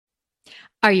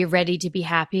Are you ready to be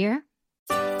happier?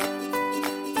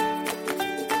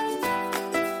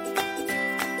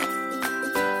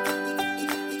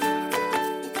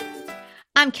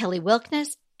 I'm Kelly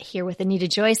Wilkniss, here with Anita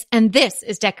Joyce, and this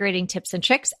is Decorating Tips and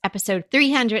Tricks, episode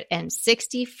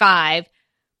 365,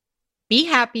 Be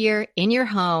Happier in Your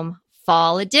Home,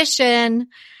 Fall Edition.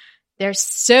 There's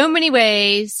so many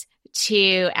ways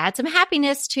to add some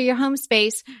happiness to your home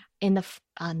space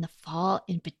on the fall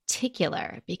in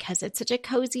particular, because it's such a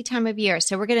cozy time of year.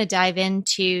 So we're going to dive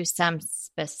into some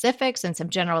specifics and some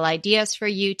general ideas for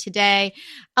you today,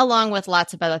 along with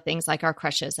lots of other things like our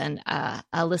crushes and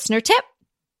a listener tip.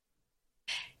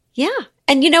 Yeah.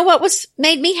 And you know what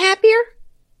made me happier?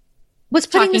 Was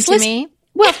putting Talking this to list. me.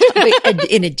 Well,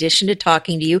 in addition to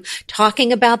talking to you,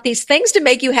 talking about these things to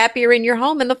make you happier in your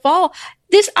home in the fall.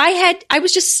 I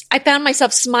found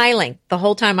myself smiling the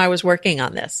whole time I was working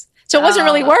on this. So it wasn't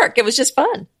really work. It was just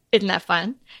fun. Isn't that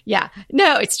fun? Yeah.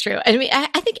 No, it's true. I mean,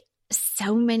 I think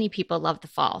so many people love the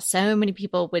fall. So many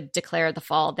people would declare the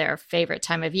fall their favorite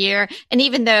time of year. And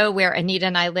even though where Anita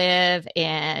and I live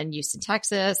in Houston,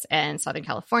 Texas and Southern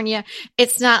California,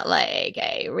 it's not like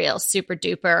a real super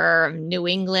duper New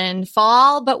England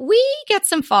fall, but we get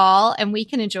some fall and we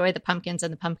can enjoy the pumpkins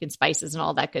and the pumpkin spices and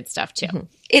all that good stuff too. Mm-hmm.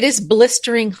 It is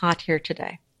blistering hot here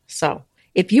today. So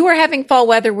if you are having fall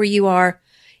weather where you are,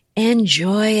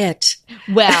 enjoy it.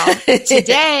 Well,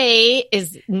 today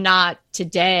is not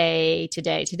today,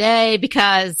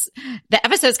 because the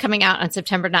episode's coming out on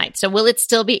September 9th. So will it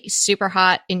still be super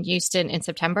hot in Houston in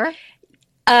September?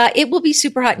 It will be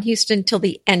super hot in Houston till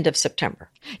the end of September.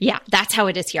 Yeah, that's how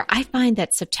it is here. I find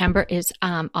that September is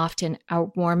often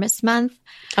our warmest month.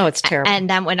 Oh, it's terrible. And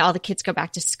then when all the kids go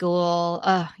back to school,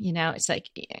 it's like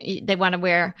they want to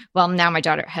wear, well, now my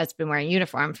daughter has been wearing a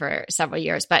uniform for several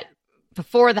years, but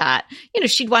before that,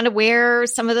 she'd want to wear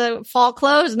some of the fall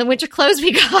clothes and the winter clothes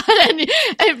we got, and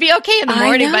it'd be okay in the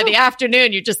morning. By the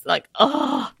afternoon, you're just like,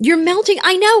 oh, you're melting.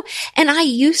 I know. And I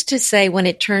used to say when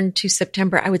it turned to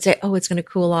September, I would say, oh, it's going to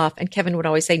cool off. And Kevin would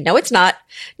always say, no, it's not.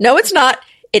 No, it's not.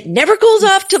 It never cools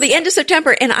off till the end of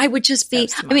September. And I would just be,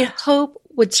 hope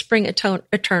would spring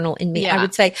eternal in me. Yeah. I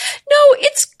would say, no,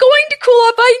 it's going to cool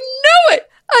off. I know it.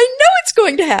 I know it's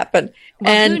going to happen. Well,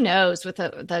 and who knows with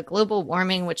the global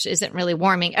warming, which isn't really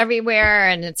warming everywhere.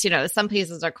 And it's, some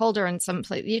places are colder and some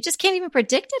places you just can't even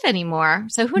predict it anymore.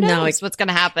 So who knows what's going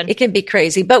to happen? It can be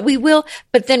crazy, but we will.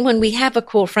 But then when we have a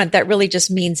cool front, that really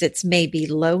just means it's maybe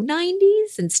low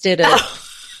 90s instead of,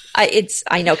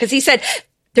 I know. Cause he said,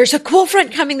 there's a cool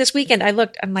front coming this weekend.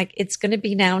 I'm like, it's going to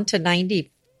be down to 95.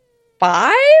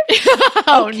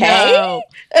 Oh, okay. No.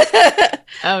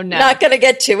 Oh, no. Not going to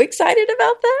get too excited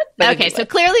about that. Okay. Anyway. So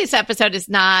clearly this episode is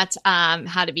not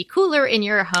how to be cooler in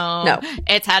your home. No.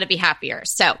 It's how to be happier.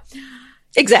 So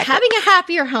exactly. Having a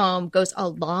happier home goes a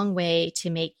long way to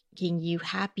making you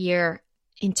happier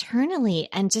internally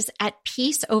and just at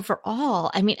peace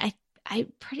overall. I mean,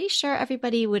 I'm pretty sure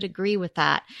everybody would agree with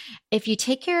that. If you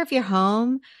take care of your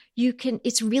home,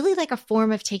 it's really like a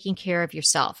form of taking care of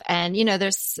yourself. And,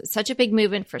 there's such a big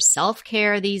movement for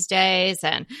self-care these days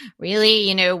and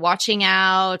really, watching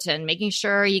out and making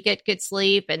sure you get good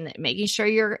sleep and making sure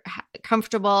you're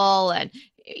comfortable and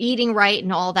eating right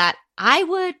and all that. I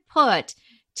would put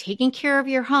taking care of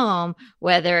your home,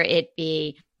 whether it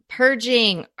be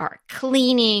purging or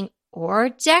cleaning or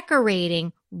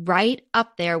decorating, right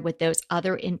up there with those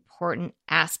other important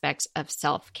aspects of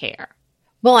self-care.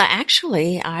 Well,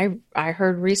 actually, I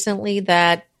heard recently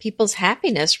that people's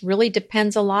happiness really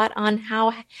depends a lot on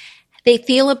how they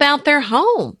feel about their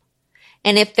home.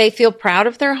 And if they feel proud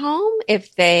of their home,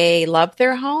 if they love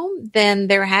their home, then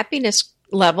their happiness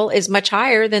level is much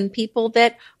higher than people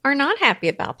that are not happy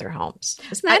about their homes.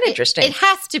 Isn't that interesting? It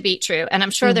has to be true. And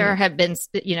I'm sure there have been,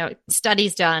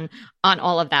 studies done on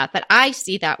all of that. But I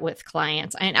see that with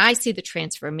clients and I see the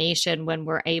transformation when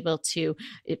we're able to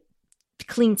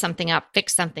clean something up,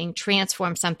 fix something,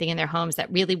 transform something in their homes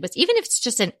that really was, even if it's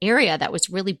just an area that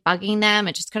was really bugging them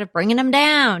and just kind of bringing them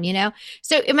down,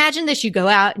 So imagine this, you go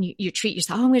out and you treat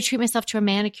yourself, I'm going to treat myself to a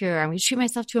manicure, I'm going to treat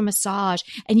myself to a massage,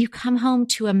 and you come home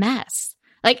to a mess.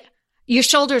 Like your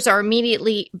shoulders are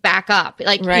immediately back up.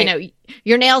 Like, right.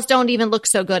 Your nails don't even look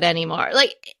so good anymore.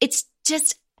 Like it's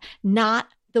just not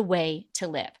the way to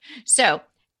live. So,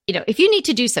 if you need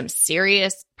to do some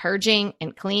serious purging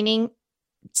and cleaning,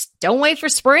 don't wait for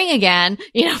spring again.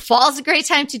 Fall's a great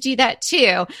time to do that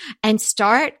too. And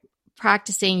start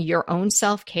practicing your own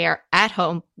self-care at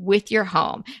home with your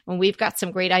home. And we've got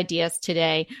some great ideas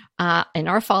today in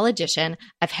our fall edition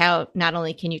of how not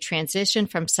only can you transition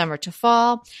from summer to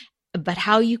fall, but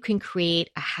how you can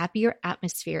create a happier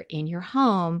atmosphere in your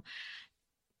home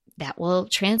that will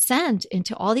transcend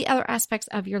into all the other aspects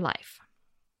of your life.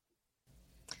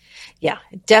 Yeah,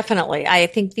 definitely. I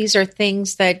think these are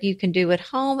things that you can do at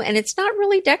home, and it's not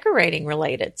really decorating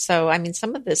related. So, I mean,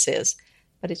 some of this is,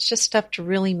 but it's just stuff to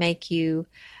really make you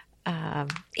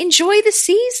enjoy the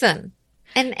season.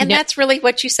 And that's really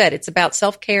what you said. It's about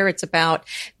self-care. It's about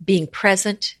being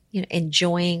present,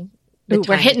 enjoying.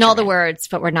 We're hitting all the words,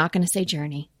 but we're not going to say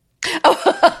journey.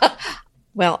 Oh,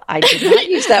 well, I did not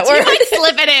use that word. You might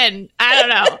slip it in. I don't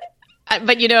know.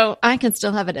 But, I can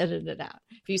still have it edited out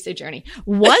if you say journey.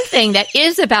 One thing that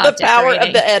is about the power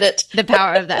of the edit. The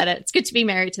power of the edit. It's good to be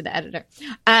married to the editor.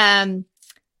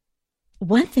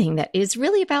 One thing that is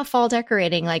really about fall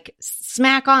decorating, like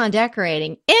smack on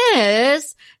decorating,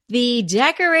 is the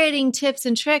decorating tips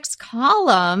and tricks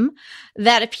column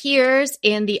that appears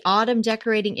in the autumn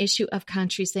decorating issue of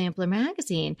Country Sampler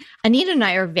magazine. Anita and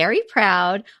I are very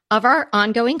proud of our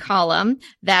ongoing column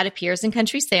that appears in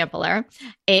Country Sampler.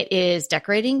 It is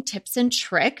decorating tips and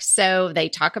tricks. So they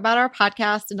talk about our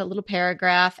podcast in a little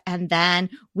paragraph, and then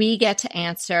we get to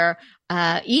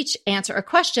each answer a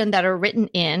question that are written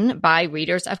in by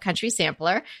readers of Country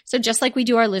Sampler. So just like we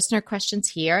do our listener questions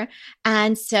here.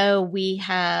 And so we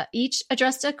have each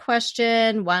addressed a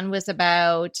question. One was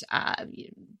about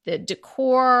the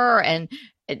decor and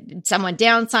someone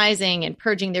downsizing and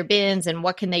purging their bins and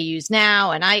what can they use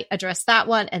now. And I addressed that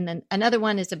one. And then another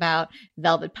one is about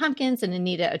velvet pumpkins, and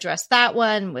Anita addressed that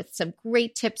one with some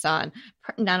great tips on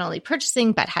not only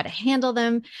purchasing, but how to handle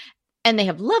them. And they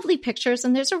have lovely pictures,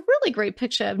 and there's a really great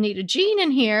picture of Nita Jean in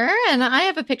here, and I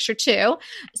have a picture too.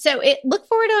 So look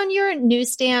for it on your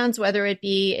newsstands, whether it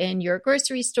be in your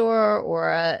grocery store or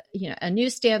a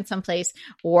newsstand someplace,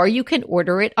 or you can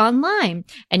order it online.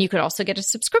 And you could also get a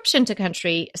subscription to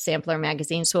Country Sampler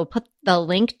magazine. So we'll put the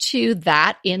link to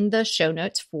that in the show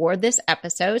notes for this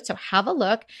episode. So have a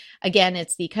look. Again,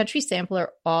 it's the Country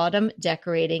Sampler Autumn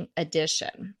Decorating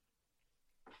Edition.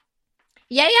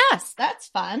 Yeah, yes, that's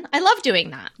fun. I love doing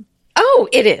that. Oh,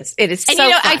 it is. It is. And so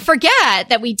fun. I forget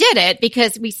that we did it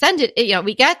because we send it,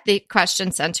 we get the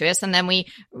question sent to us, and then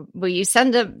we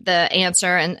send the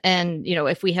answer, and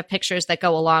if we have pictures that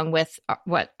go along with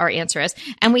what our answer is,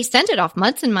 and we send it off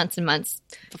months and months and months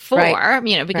before,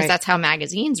 because that's how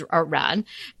magazines are run.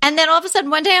 And then all of a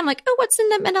sudden one day I'm like, oh, what's in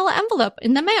the manila envelope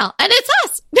in the mail? And it's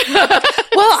us.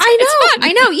 Well,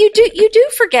 I know you do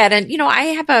forget. And, I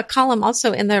have a column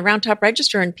also in the Round Top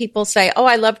Register, and people say, oh,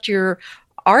 I loved your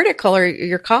article or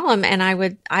your column, and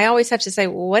I always have to say,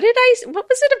 what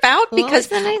was it about? Because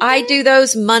I do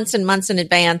those months and months in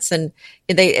advance, and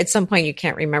at some point you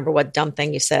can't remember what dumb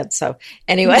thing you said. So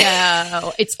anyway,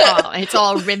 no, it's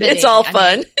all riveting. It's all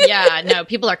fun.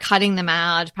 People are cutting them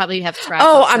out. Probably have scraps.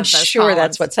 Oh, I'm sure columns.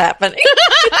 That's what's happening.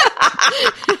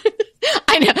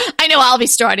 I know. I'll be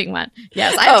starting one.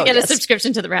 Yes, I have to get a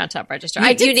subscription to the Round Top Register.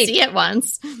 I did see it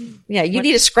once. Yeah, you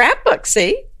need a scrapbook.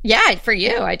 See. Yeah, for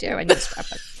you, I do. I need a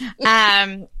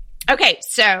scrapbook. Okay,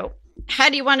 so how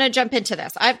do you want to jump into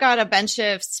this? I've got a bunch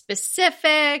of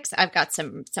specifics. I've got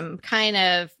some kind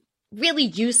of really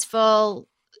useful,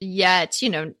 yet,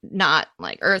 not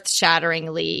like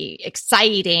earth-shatteringly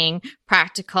exciting,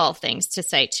 practical things to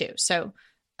say too. So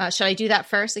should I do that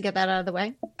first to get that out of the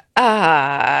way?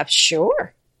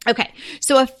 Sure. Okay,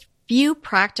 so a few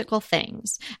practical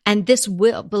things, and this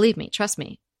will, believe me, trust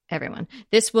me, everyone,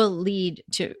 this will lead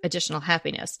to additional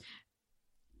happiness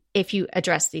if you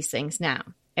address these things now.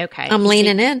 Okay. I'm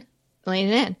leaning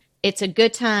in. It's a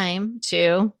good time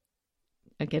to,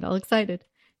 I get all excited,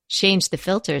 change the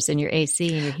filters in your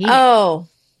AC and your heat. Oh.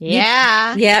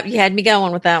 Yeah. You had me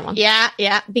going with that one.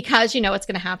 Yeah. Because you know what's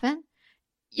going to happen?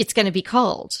 It's going to be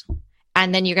cold.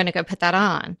 And then you're going to go put that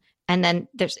on. And then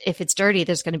if it's dirty,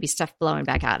 there's going to be stuff blowing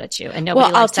back out at you. And nobody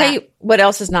likes that. Well, I'll tell you what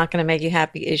else is not going to make you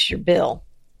happy is your bill.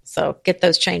 So get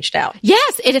those changed out.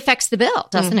 Yes, it affects the bill,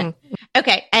 doesn't it?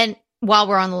 Okay. And while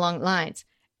we're on the long lines,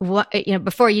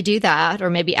 before you do that, or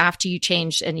maybe after you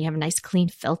change and you have a nice clean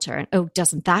filter, and oh,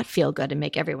 doesn't that feel good and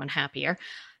make everyone happier?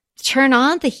 Turn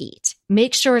on the heat.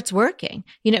 Make sure it's working.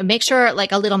 Make sure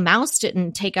like a little mouse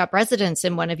didn't take up residence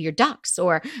in one of your ducts,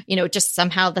 or, just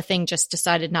somehow the thing just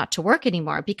decided not to work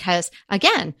anymore. Because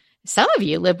again, some of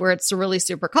you live where it's really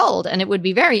super cold, and it would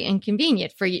be very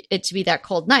inconvenient for it to be that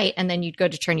cold night. And then you'd go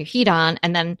to turn your heat on.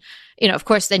 And then, of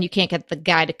course, then you can't get the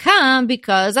guy to come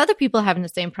because other people are having the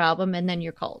same problem. And then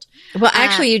you're cold. Well,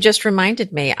 actually, you just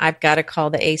reminded me, I've got to call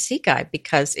the AC guy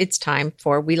because it's time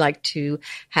we like to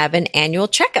have an annual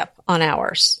checkup on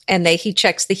ours. And he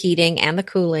checks the heating and the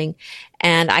cooling.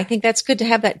 And I think that's good to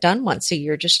have that done once a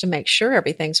year just to make sure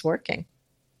everything's working.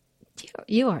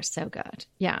 You are so good.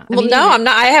 Yeah. Well, no, I'm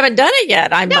not. I haven't done it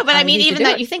yet. No, but I mean, even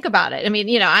that you think about it. I mean,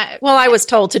 I was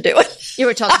told to do it. You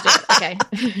were told to do it. Okay.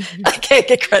 I can't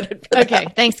get credit for that. Okay.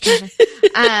 Thanks,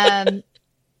 Kevin.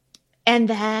 And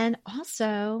then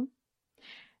also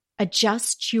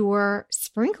adjust your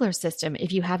sprinkler system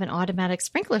if you have an automatic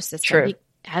sprinkler system. True.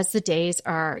 As the days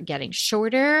are getting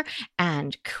shorter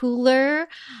and cooler,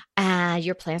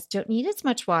 your plants don't need as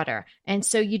much water. And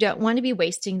so you don't want to be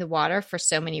wasting the water for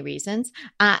so many reasons.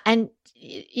 And,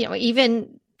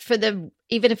 even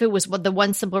if it was the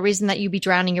one simple reason that you'd be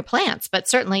drowning your plants, but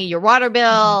certainly your water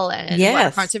bill and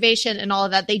water conservation and all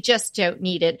of that, they just don't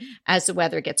need it as the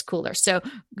weather gets cooler. So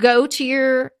go to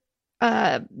your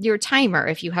timer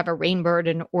if you have a Rainbird,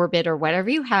 an Orbit, or whatever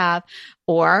you have,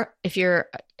 or if you're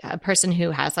a person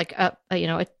who has like a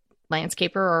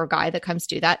landscaper or a guy that comes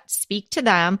to do that, speak to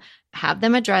them, have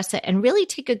them address it, and really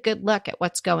take a good look at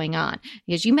what's going on,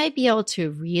 because you might be able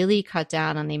to really cut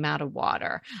down on the amount of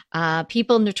water.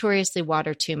 People notoriously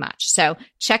water too much. So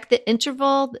check the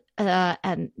interval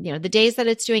and the days that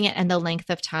it's doing it and the length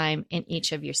of time in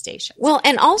each of your stations. Well,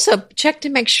 and also check to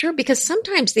make sure, because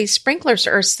sometimes these sprinklers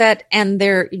are set and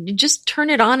you just turn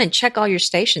it on and check all your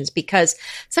stations, because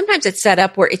sometimes it's set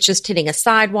up where it's just hitting a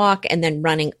sidewalk and then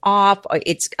running off, or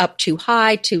it's up too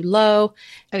high, too low.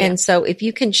 Oh, yeah. And so if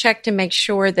you can check to make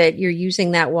sure that you're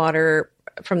using that water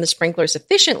from the sprinklers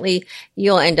efficiently,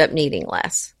 you'll end up needing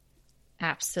less.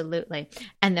 Absolutely.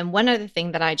 And then one other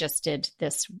thing that I just did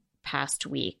this past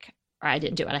week, or I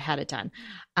didn't do it, I had it done.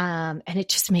 And it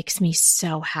just makes me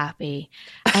so happy.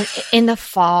 And in the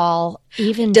fall,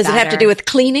 even Does better. It have to do with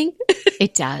cleaning?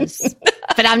 It does.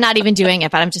 But I'm not even doing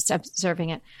it, but I'm just observing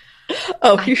it.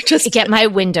 Oh, you're just... I get my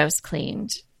windows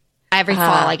cleaned. Every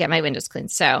fall, I get my windows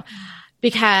cleaned. So...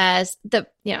 because the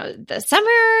summer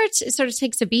sort of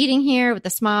takes a beating here with the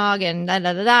smog and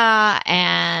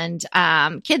and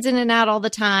kids in and out all the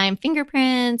time,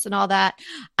 fingerprints and all that.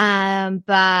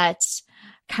 But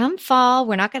come fall,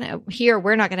 we're not going to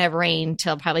have rain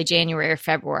till probably January or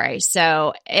February.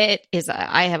 So I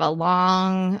have a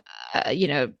long,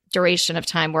 duration of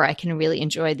time where I can really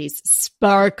enjoy these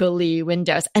sparkly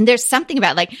windows. And there's something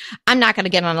about, like, I'm not going to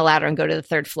get on a ladder and go to the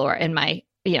third floor in my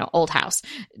old house.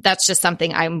 That's just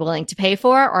something I'm willing to pay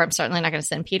for, or I'm certainly not going to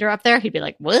send Peter up there. He'd be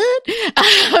like, what?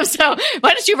 So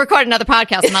why don't you record another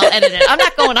podcast and I'll edit it? I'm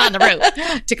not going on the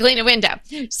roof to clean a window.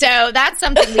 So that's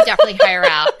something we definitely hire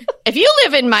out. If you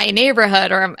live in my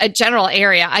neighborhood or a general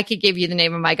area, I could give you the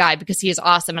name of my guy, because he is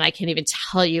awesome. And I can't even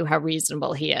tell you how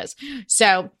reasonable he is.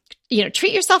 So,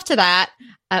 treat yourself to that,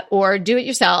 or do it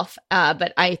yourself.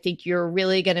 But I think you're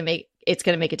really it's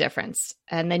going to make a difference.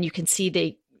 And then you can see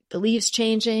the leaves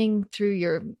changing through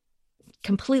your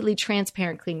completely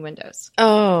transparent, clean windows.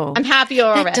 Oh, I'm happy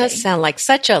already. That does sound like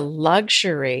such a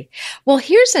luxury. Well,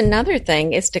 here's another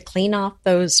thing, is to clean off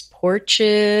those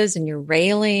porches and your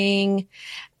railing,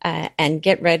 and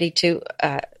get ready to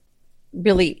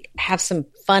really have some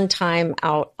fun time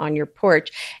out on your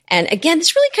porch. And again,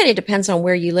 this really kind of depends on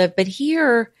where you live, but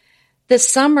here, this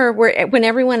summer,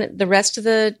 when the rest of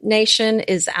the nation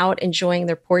is out enjoying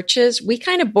their porches, we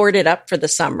kind of board it up for the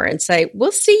summer and say,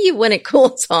 we'll see you when it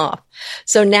cools off.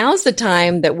 So now's the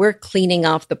time that we're cleaning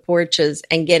off the porches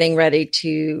and getting ready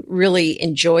to really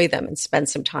enjoy them and spend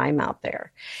some time out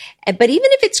there. But even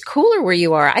if it's cooler where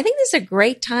you are, I think this is a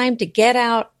great time to get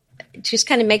out, just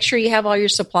kind of make sure you have all your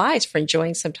supplies for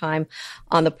enjoying some time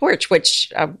on the porch,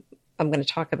 which I'm going to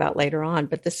talk about later on,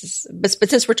 but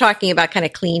since we're talking about kind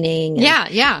of cleaning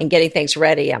and getting things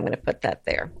ready, I'm going to put that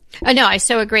there. Oh, no, I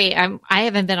so agree. I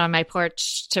haven't been on my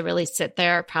porch to really sit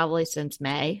there probably since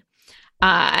May.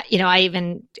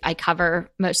 I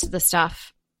cover most of the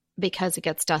stuff because it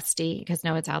gets dusty, because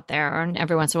no one's out there, and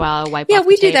every once in a while I'll wipe off the table. Yeah,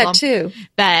 we do that too.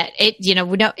 But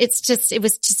it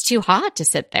was just too hot to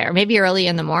sit there, maybe early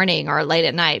in the morning or late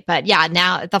at night. But yeah,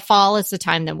 now the fall is the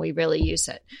time that we really use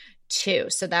it too.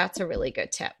 So that's a really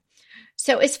good tip.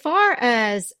 So as far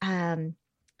as the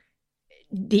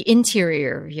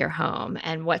interior of your home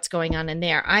and what's going on in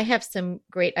there, I have some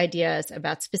great ideas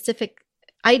about specific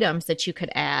items that you could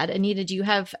add. Anita, do you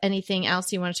have anything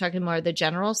else you want to talk in more of the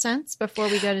general sense before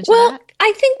we go into that? Well,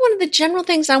 I think one of the general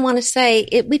things I want to say,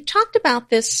 we've talked about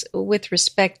this with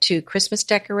respect to Christmas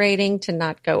decorating, to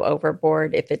not go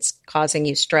overboard if it's causing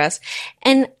you stress.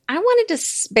 And I wanted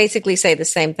to basically say the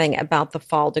same thing about the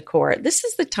fall decor. This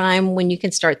is the time when you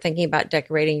can start thinking about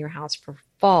decorating your house for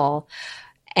fall.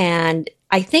 And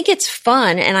I think it's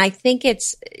fun, and I think it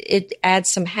adds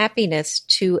some happiness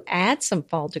to add some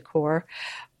fall decor.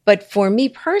 But for me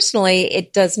personally,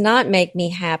 it does not make me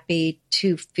happy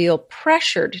to feel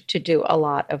pressured to do a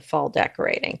lot of fall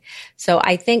decorating. So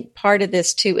I think part of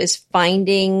this too is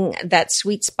finding that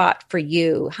sweet spot for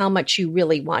you, how much you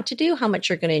really want to do, how much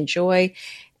you're going to enjoy,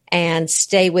 and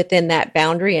stay within that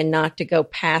boundary and not to go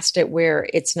past it where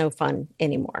it's no fun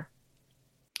anymore.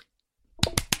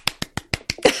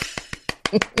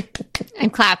 I'm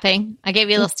clapping. I gave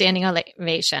you a little standing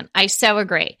ovation. I so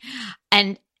agree.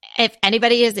 And if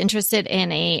anybody is interested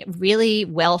in a really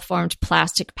well-formed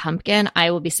plastic pumpkin,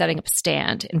 I will be setting up a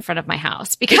stand in front of my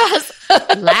house because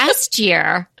last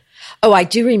year. Oh, I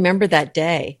do remember that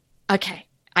day. Okay.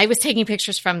 I was taking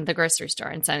pictures from the grocery store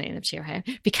and sending them to you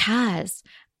because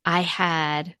I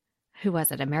had, who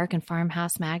was it? American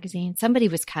Farmhouse Magazine. Somebody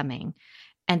was coming.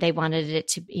 And they wanted it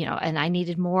to, and I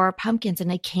needed more pumpkins,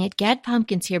 and I can't get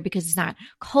pumpkins here because it's not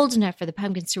cold enough for the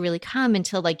pumpkins to really come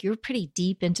until like you're pretty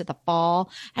deep into the fall.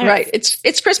 Right.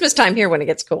 It's Christmas time here when it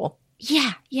gets cool.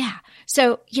 Yeah. Yeah.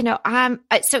 So,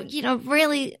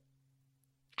 really,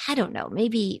 I don't know,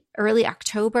 maybe early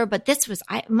October, but this was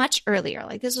much earlier.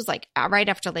 Like this was like right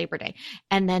after Labor Day.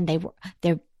 And then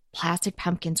their plastic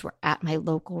pumpkins were at my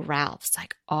local Ralph's,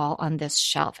 like all on this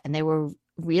shelf, and they were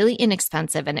really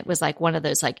inexpensive. And it was like one of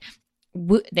those, like,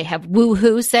 they have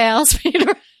woohoo sales.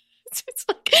 It's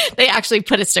like, they actually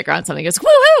put a sticker on something. It goes,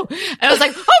 woohoo. And I was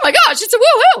like, oh my gosh, it's a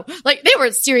woohoo. Like they were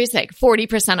seriously like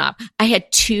 40% off. I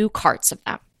had 2 carts of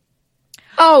them.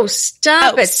 Oh,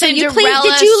 stop it. So did you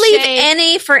leave shape.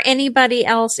 any for anybody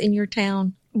else in your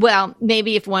town? Well,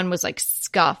 maybe if one was like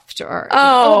scuffed or,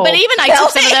 but even I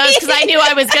took some of those because I knew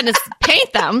I was going to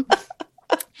paint them.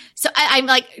 So I'm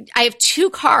like, I have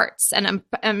 2 carts and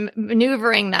I'm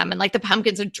maneuvering them and like the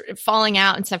pumpkins are falling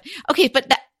out and stuff. Okay.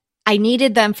 But I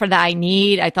needed them for that.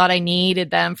 I thought I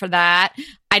needed them for that.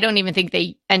 I don't even think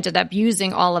they ended up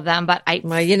using all of them, but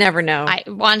well, you never know. I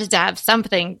wanted to have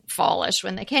something fallish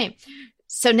when they came.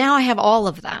 So now I have all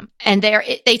of them, and they're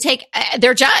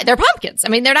pumpkins. I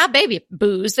mean, they're not baby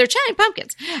boos; they're giant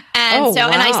pumpkins. And wow.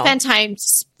 And I spent time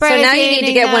spray. So now you need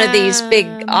to get one of these big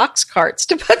ox carts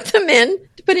to put them in,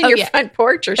 to put in your front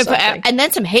porch or something, and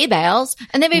then some hay bales,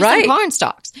 and then maybe some corn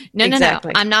stalks. No,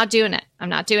 I'm not doing it.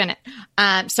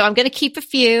 So I'm going to keep a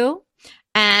few.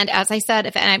 And as I said,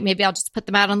 maybe I'll just put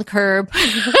them out on the curb.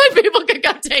 People could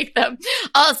go take them.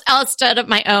 I'll set up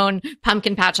my own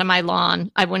pumpkin patch on my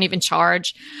lawn. I won't even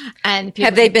charge. And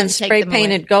have they been spray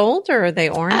painted gold, or are they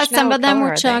orange? Some of them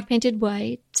were chalk painted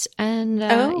white, and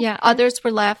others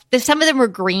were left. Some of them were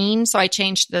green, so I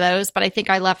changed those. But I think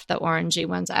I left the orangey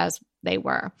ones as they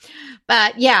were.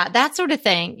 But yeah, that sort of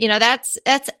thing.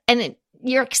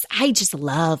 I just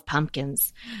love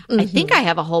pumpkins. Mm-hmm. I think I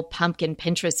have a whole pumpkin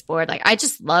Pinterest board. Like I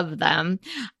just love them.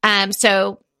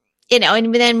 So,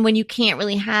 and then when you can't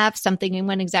really have something and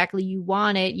when exactly you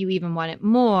want it, you even want it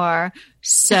more.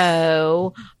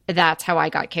 So that's how I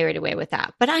got carried away with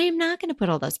that. But I am not going to put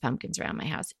all those pumpkins around my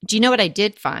house. Do you know what I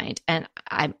did find? And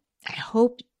I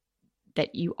hope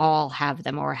that you all have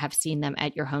them or have seen them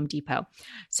at your Home Depot.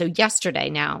 So yesterday,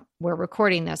 now we're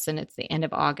recording this and it's the end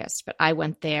of August, but I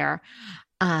went there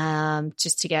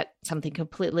just to get something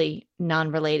completely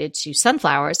non-related to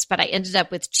sunflowers, but I ended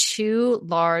up with 2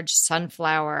 large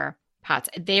sunflower pots.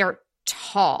 They are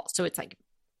tall. So it's like,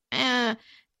 I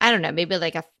don't know, maybe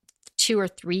like a 2 or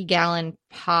 3 gallon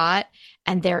pot.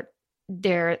 And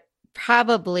they're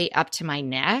probably up to my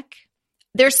neck.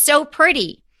 They're so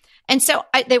pretty. And so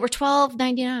they were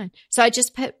 $12.99. So I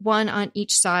just put one on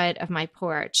each side of my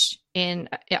porch in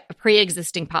a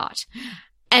pre-existing pot.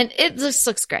 And it just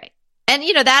looks great. And,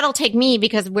 that'll take me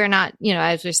because we're not,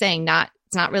 as we're saying,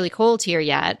 it's not really cold here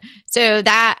yet. So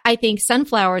that, I think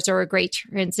sunflowers are a great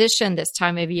transition this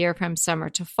time of year from summer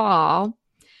to fall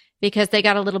because they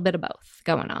got a little bit of both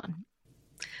going on.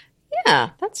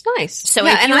 Yeah, that's nice. So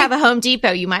if you have a Home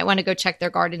Depot, you might want to go check their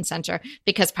garden center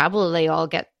because probably they all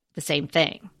get the same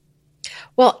thing.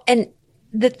 Well, and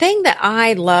the thing that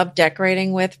I love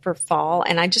decorating with for fall,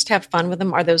 and I just have fun with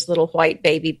them, are those little white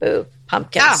baby boo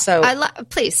pumpkins.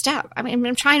 Please stop. I mean,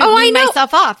 I'm trying to wean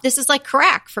myself off. This is like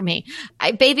crack for me.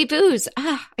 Baby boos.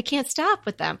 I can't stop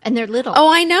with them, and they're little.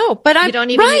 Oh, I know, but you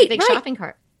don't even need a big shopping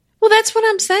cart. Well, that's what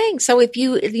I'm saying. So if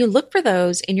you look for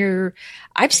those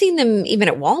I've seen them even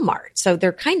at Walmart. So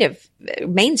they're kind of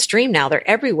mainstream now. They're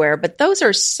everywhere, but those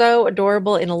are so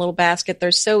adorable in a little basket.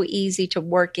 They're so easy to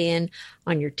work in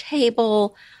on your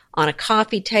table, on a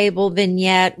coffee table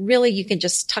vignette. Really, you can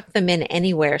just tuck them in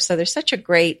anywhere. So they're such a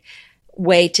great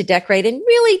way to decorate and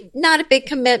really not a big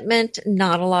commitment,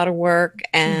 not a lot of work.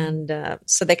 And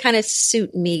so they kind of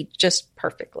suit me just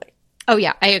perfectly. Oh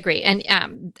yeah, I agree.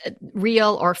 And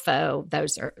real or faux,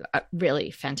 those are really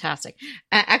fantastic.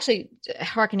 Actually,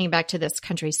 harkening back to this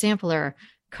country sampler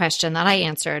question that I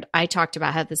answered, I talked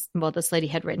about how this lady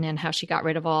had written in how she got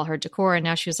rid of all her decor, and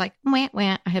now she was like, wah,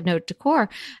 wah, I have no decor.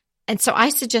 And so I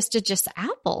suggested just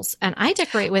apples, and I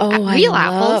decorate with real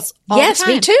apples. Yes,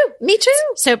 me too. Me too.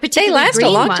 So particularly they last green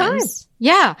a long ones, time.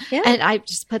 Yeah. And I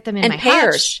just put them in my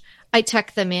pears. hutch. I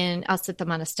tuck them in. I'll sit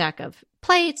them on a stack of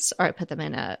plates, or I put them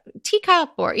in a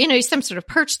teacup, or some sort of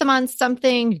perch them on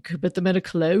something. You could put them in a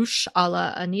cloche, a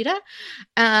la Anita.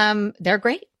 They're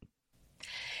great.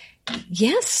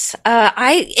 Yes,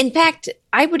 in fact,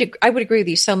 I would agree with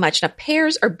you so much. Now,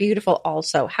 pears are beautiful,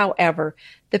 also. However,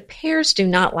 the pears do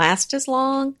not last as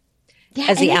long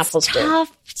as the apples do. It's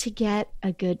tough to get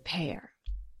a good pear.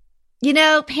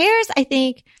 Pears, I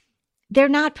think, they're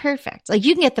not perfect. Like,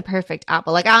 you can get the perfect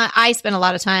apple. Like, I spend a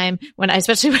lot of time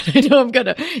especially when I know I'm going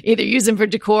to either use them for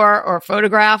decor or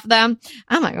photograph them.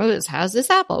 I'm like, oh, how's this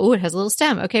apple? Oh, it has a little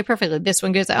stem. Okay, perfectly. This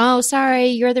one goes, oh, sorry,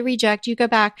 you're the reject. You go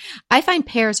back. I find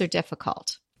pears are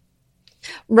difficult.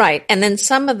 Right. And then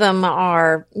some of them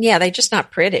are, they're just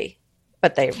not pretty,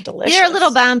 but they're delicious. They're a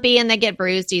little bumpy and they get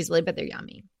bruised easily, but they're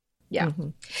yummy. Yeah.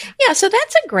 Mm-hmm. Yeah. So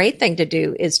that's a great thing to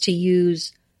do, is to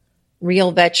use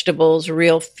real vegetables,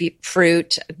 real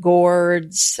fruit,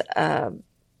 gourds,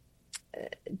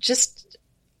 just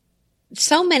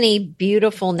so many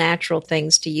beautiful natural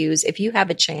things to use. If you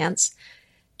have a chance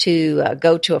to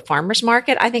go to a farmer's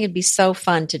market, I think it'd be so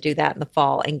fun to do that in the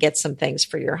fall and get some things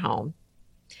for your home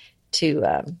to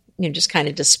just kind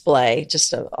of display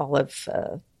just all of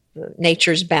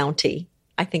nature's bounty.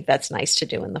 I think that's nice to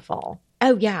do in the fall.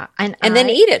 Oh, yeah. And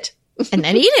then eat it. And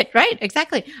then eat it. Right.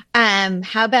 Exactly.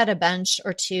 How about a bunch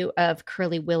or two of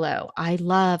curly willow? I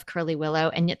love curly willow,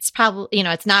 and it's probably,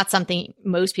 it's not something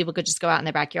most people could just go out in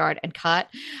their backyard and cut.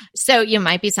 So it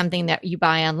might be something that you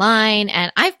buy online,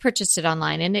 and I've purchased it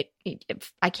online, and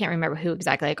I can't remember who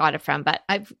exactly I got it from, but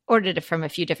I've ordered it from a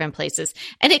few different places,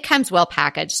 and it comes well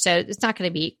packaged. So it's not going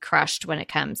to be crushed when it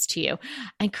comes to you.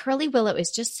 And curly willow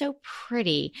is just so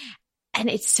pretty. And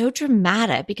it's so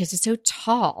dramatic because it's so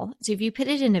tall. So if you put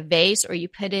it in a vase, or you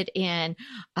put it in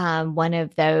one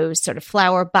of those sort of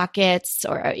flower buckets,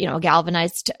 or, a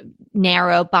galvanized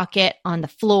narrow bucket on the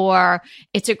floor,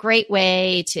 it's a great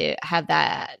way to have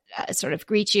that sort of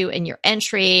greet you in your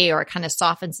entry, or it kind of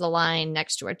softens the line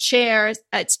next to a chair.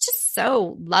 It's just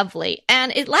so lovely,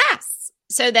 and it lasts.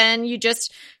 So then you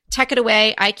just tuck it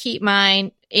away. I keep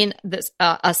mine in this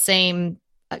same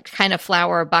kind of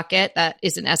flower bucket that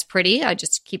isn't as pretty. I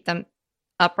just keep them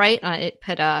upright. I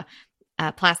put a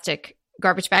plastic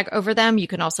garbage bag over them. You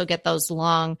can also get those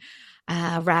long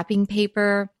wrapping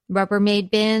paper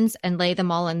Rubbermaid bins and lay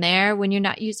them all in there when you're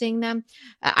not using them.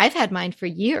 I've had mine for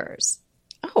years.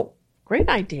 Oh, great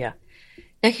idea.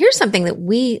 Now, here's something that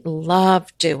we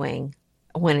love doing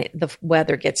when the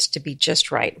weather gets to be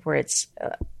just right, where it's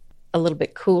a little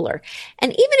bit cooler.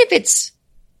 And even if it's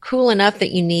cool enough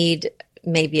that you need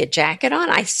maybe a jacket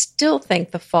on, I still think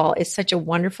the fall is such a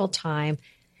wonderful time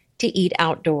to eat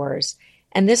outdoors.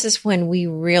 And this is when we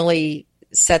really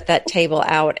set that table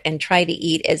out and try to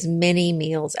eat as many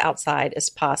meals outside as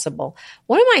possible.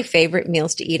 One of my favorite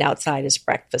meals to eat outside is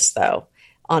breakfast, though,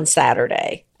 on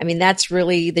Saturday. I mean, that's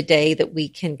really the day that we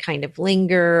can kind of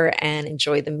linger and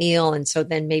enjoy the meal. And so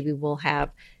then maybe we'll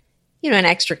have an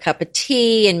extra cup of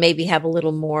tea, and maybe have a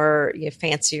little more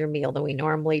fancier meal than we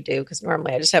normally do, because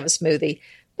normally I just have a smoothie.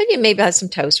 But maybe have some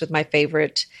toast with my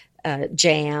favorite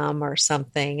jam or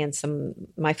something, and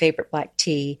my favorite black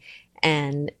tea.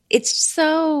 And it's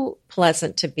so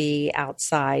pleasant to be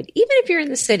outside. Even if you're in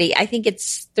the city, I think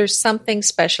there's something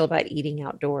special about eating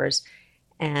outdoors.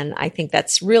 And I think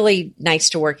that's really nice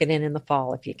to work it in the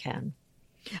fall if you can.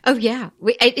 Oh yeah,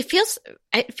 it feels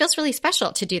really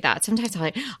special to do that. Sometimes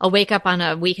I'll wake up on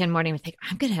a weekend morning and think,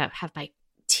 I'm going to have my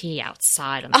tea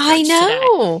outside on the porch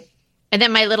know. Today. And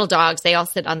then my little dogs, they all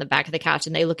sit on the back of the couch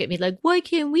and they look at me like, why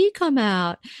can't we come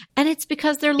out? And it's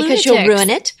because they're lunatics. Because you'll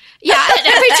ruin it. Yeah. And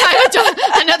every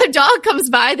time another dog comes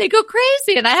by, they go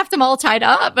crazy, and I have them all tied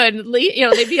up, and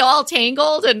they'd be all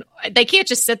tangled, and they can't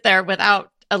just sit there without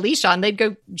a leash on. They'd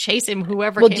go chase him,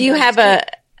 whoever. Well, do you have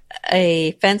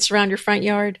a fence around your front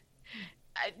yard?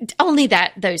 Only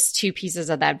those two pieces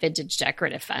of that vintage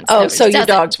decorative fence. Oh, so your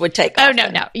dogs would take off. Oh,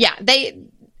 no. Yeah.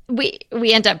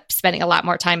 We end up spending a lot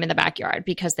more time in the backyard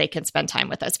because they can spend time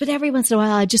with us. But every once in a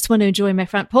while, I just want to enjoy my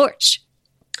front porch.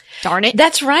 Darn it.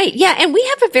 That's right. Yeah. And we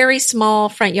have a very small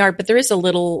front yard, but there is a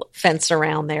little fence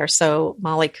around there. So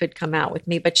Molly could come out with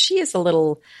me, but she is a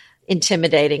little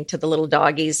intimidating to the little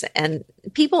doggies. And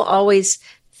people always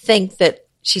think that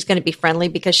she's going to be friendly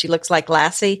because she looks like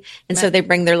Lassie. And so they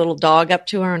bring their little dog up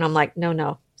to her and I'm like,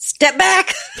 no, step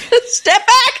back, step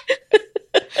back.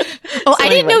 Oh, so I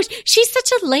didn't know she's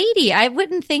such a lady. I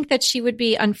wouldn't think that she would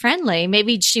be unfriendly.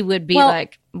 Maybe she would be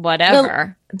like,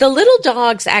 whatever. The little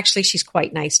dogs, actually, she's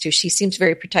quite nice too. She seems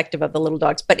very protective of the little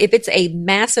dogs. But if it's a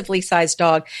massively sized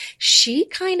dog, she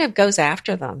kind of goes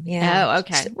after them. Yeah. Oh,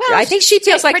 okay. Well, I think she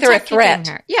feels like they're a threat.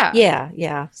 Her. Yeah.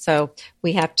 Yeah. So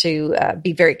we have to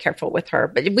be very careful with her.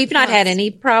 But we've not had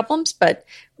any problems, but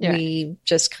we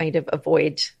just kind of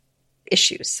avoid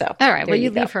issues. So, all right. Well, you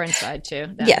leave her inside too.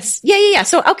 Then. Yes. Yeah.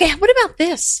 So, okay. What about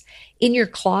this? In your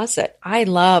closet. I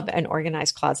love an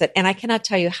organized closet, and I cannot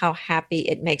tell you how happy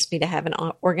it makes me to have an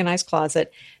organized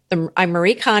closet. I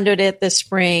Marie Kondoed it this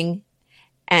spring,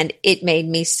 and it made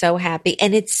me so happy.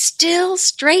 And it's still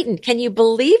straightened. Can you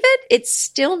believe it? It's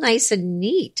still nice and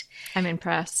neat. I'm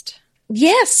impressed.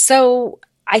 Yes. So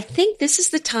I think this is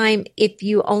the time, if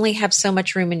you only have so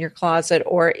much room in your closet,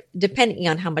 or depending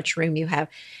on how much room you have,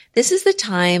 this is the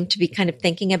time to be kind of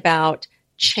thinking about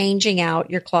changing out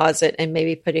your closet and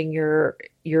maybe putting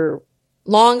your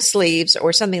long sleeves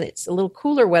or something that's a little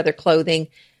cooler weather clothing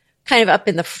kind of up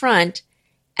in the front,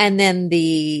 and then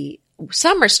the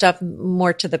summer stuff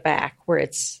more to the back, where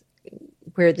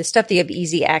the stuff that you have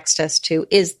easy access to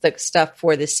is the stuff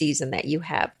for the season that you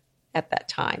have at that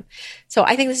time. So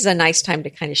I think this is a nice time to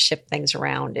kind of shift things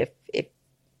around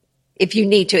if you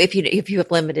need to, if you have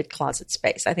limited closet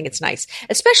space. I think it's nice,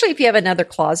 especially if you have another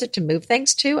closet to move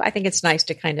things to. I think it's nice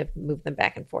to kind of move them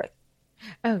back and forth.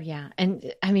 Oh yeah.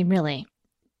 And I mean, really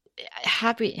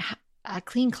a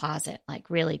clean closet like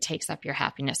really takes up your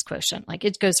happiness quotient. Like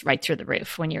it goes right through the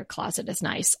roof when your closet is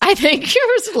nice. I think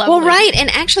yours lovely. Well, right. And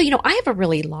actually, I have a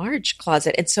really large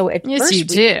closet. And so at yes, first you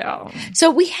do. So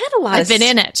we had a lot I've been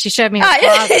in it. She showed me her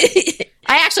closet.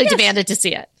 I actually demanded to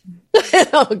see it.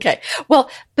 Okay. Well,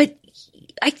 but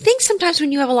I think sometimes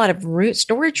when you have a lot of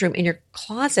storage room in your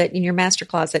closet, in your master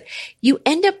closet, you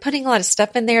end up putting a lot of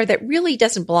stuff in there that really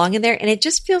doesn't belong in there. And it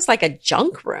just feels like a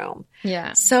junk room.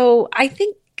 Yeah. So I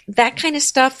think that kind of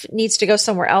stuff needs to go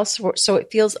somewhere else so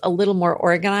it feels a little more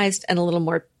organized and a little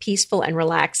more peaceful and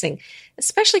relaxing,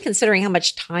 especially considering how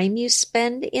much time you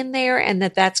spend in there, and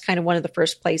that's kind of one of the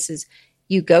first places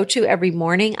you go to every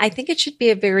morning. I think it should be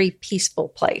a very peaceful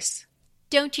place.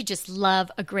 Don't you just love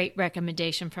a great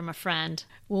recommendation from a friend?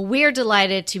 Well, we're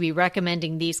delighted to be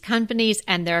recommending these companies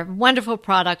and their wonderful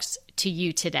products to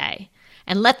you today.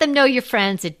 And let them know your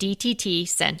friends at DTT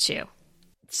sent you.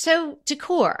 So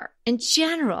decor in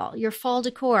general, your fall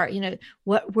decor,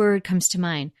 what word comes to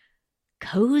mind?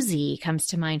 Cozy comes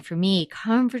to mind for me,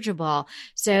 comfortable.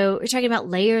 So we're talking about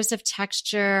layers of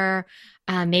texture,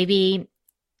 maybe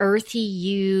earthy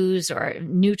hues or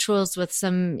neutrals with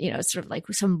some, sort of like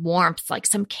some warmth, like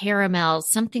some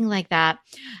caramels, something like that.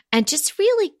 And just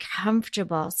really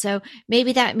comfortable. So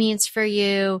maybe that means for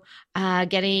you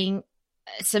getting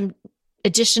some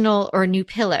additional or new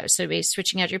pillows. So maybe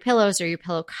switching out your pillows or your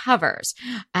pillow covers,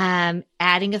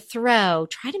 adding a throw,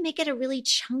 try to make it a really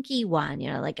chunky one,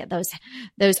 like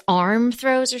those arm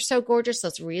throws are so gorgeous.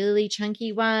 Those really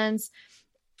chunky ones.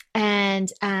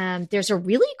 And there's a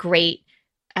really great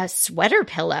sweater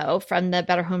pillow from the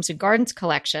Better Homes and Gardens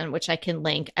collection, which I can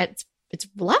link. It's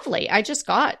lovely. I just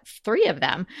got 3 of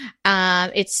them.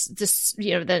 It's this,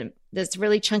 this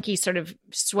really chunky sort of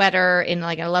sweater in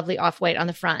like a lovely off-white on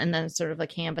the front, and then sort of a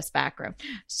canvas background.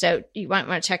 So you might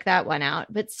want to check that one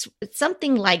out. But it's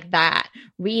something like that.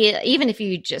 Even if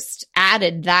you just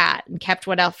added that and kept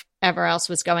whatever else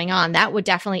was going on, that would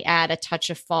definitely add a touch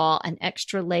of fall, an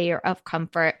extra layer of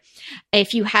comfort.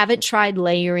 If you haven't tried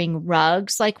layering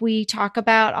rugs like we talk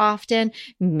about often,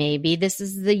 maybe this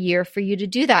is the year for you to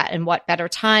do that. And what better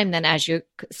time than as you're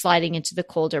sliding into the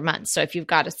colder months. So if you've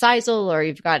got a sisal or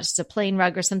you've got a plain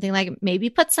rug or something like it,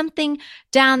 maybe put something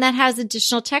down that has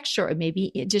additional texture, or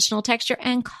maybe additional texture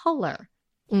and color.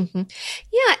 Mm-hmm.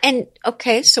 Yeah. And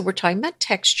okay, so we're talking about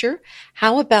texture.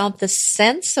 How about the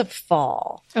sense of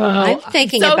fall? I'm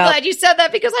thinking so glad you said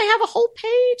that, because I have a whole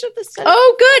page of the sense.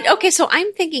 Oh, good. Okay. So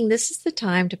I'm thinking this is the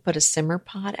time to put a simmer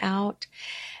pot out,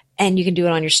 and you can do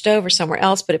it on your stove or somewhere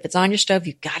else. But if it's on your stove,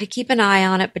 you've got to keep an eye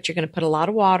on it, but you're going to put a lot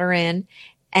of water in,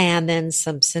 and then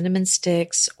some cinnamon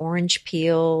sticks, orange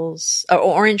peels, or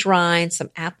orange rinds,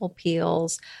 some apple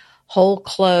peels, whole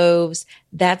cloves,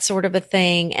 that sort of a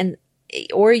thing.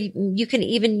 Or you can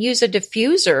even use a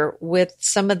diffuser with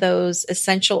some of those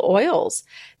essential oils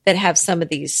that have some of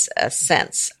these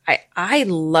scents. I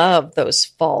love those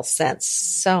fall scents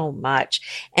so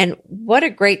much. And what a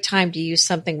great time to use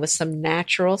something with some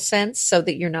natural scents so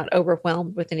that you're not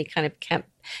overwhelmed with any kind of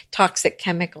toxic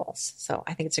chemicals. So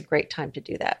I think it's a great time to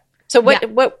do that. So Yeah.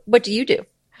 what do you do?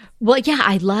 Well, yeah,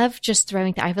 I love just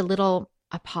throwing. I have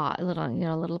a pot, a little,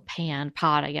 little pan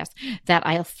pot, I guess, that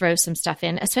I'll throw some stuff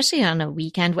in, especially on a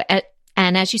weekend.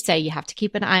 And as you say, you have to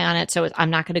keep an eye on it. So I'm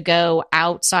not going to go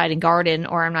outside and garden,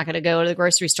 or I'm not going to go to the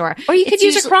grocery store. Or you could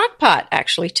use a crock pot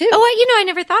actually too. Oh, I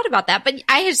never thought about that, but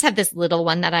I just have this little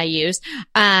one that I use.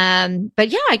 But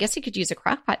yeah, I guess you could use a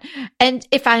crock pot. And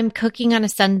if I'm cooking on a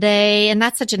Sunday, and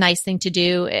that's such a nice thing to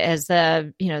do as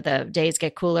the days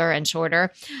get cooler and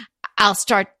shorter, I'll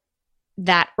start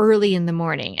that early in the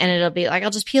morning, and it'll be like, I'll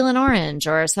just peel an orange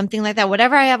or something like that,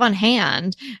 whatever I have on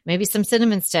hand, maybe some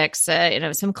cinnamon sticks,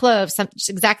 some cloves, just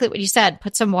exactly what you said,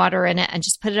 put some water in it and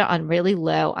just put it on really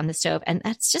low on the stove. And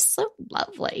that's just so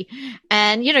lovely.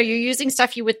 And, you're using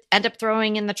stuff you would end up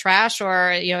throwing in the trash,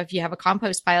 or, if you have a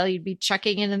compost pile, you'd be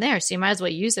chucking it in there. So you might as well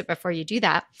use it before you do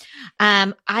that.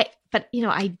 I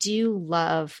do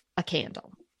love a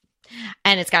candle.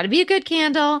 And it's got to be a good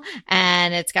candle,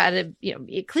 and it's got to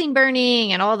be clean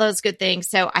burning and all those good things.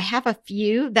 So I have a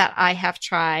few that I have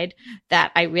tried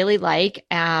that I really like.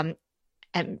 And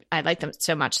I like them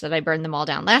so much that I burned them all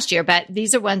down last year. But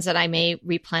these are ones that I may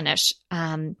replenish.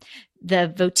 The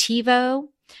Votivo,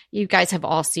 you guys have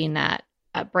all seen that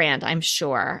brand, I'm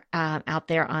sure, out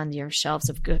there on your shelves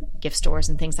of gift stores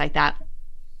and things like that.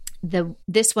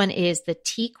 This one is the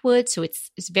teak wood, so it's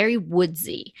very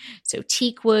woodsy. So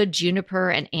teak wood,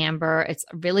 juniper, and amber. It's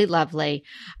really lovely.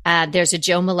 There's a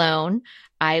Jo Malone.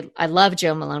 I love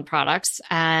Jo Malone products,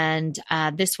 and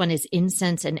this one is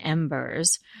incense and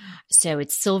embers. So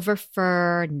it's silver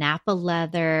fir, Napa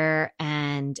leather,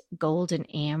 and golden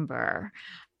amber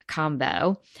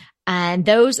combo, and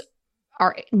those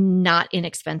are not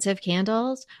inexpensive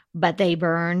candles, but they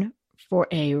burn for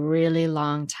a really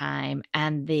long time.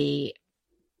 And the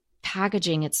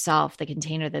packaging itself, the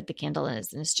container that the candle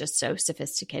is just so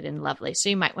sophisticated and lovely. So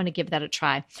you might want to give that a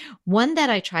try. One that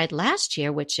I tried last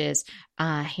year, which is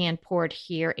hand poured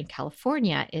here in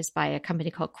California, is by a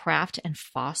company called Craft and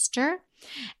Foster.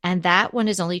 And that one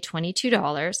is only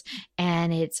 $22,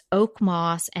 and it's oak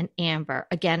moss and amber.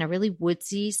 Again, a really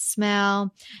woodsy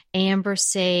smell, amber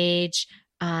sage,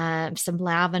 some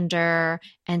lavender,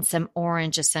 and some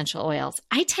orange essential oils.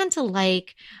 I tend to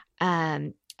like,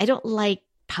 I don't like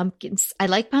pumpkins. I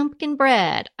like pumpkin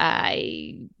bread.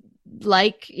 I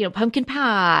like, pumpkin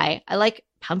pie. I like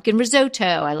pumpkin risotto.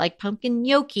 I like pumpkin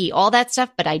gnocchi, all that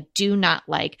stuff, but I do not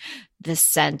like the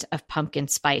scent of pumpkin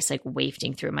spice like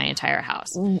wafting through my entire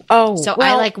house. Oh, so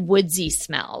I like woodsy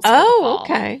smells. Oh,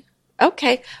 okay.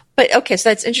 Okay. But okay, so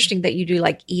that's interesting that you do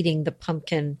like eating the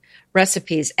pumpkin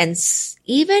recipes. And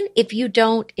even if you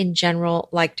don't in general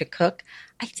like to cook,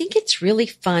 I think it's really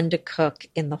fun to cook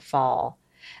in the fall.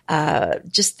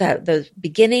 Just the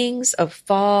beginnings of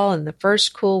fall and the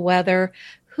first cool weather.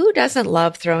 Who doesn't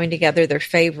love throwing together their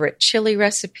favorite chili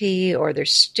recipe or their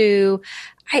stew?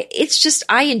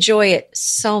 I enjoy it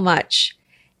so much.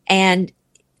 And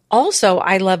also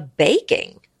I love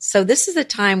baking. So this is a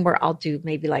time where I'll do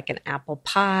maybe like an apple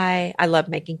pie. I love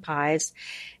making pies.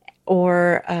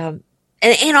 Or,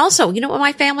 and also,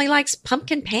 my family likes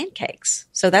pumpkin pancakes.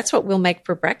 So that's what we'll make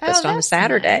for breakfast on a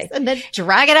Saturday. Nice. And then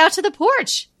drag it out to the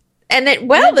porch. And then,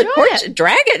 the porch,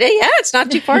 drag it. Yeah, it's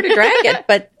not too far to drag it,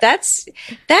 but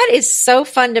that is so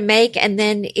fun to make. And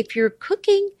then if you're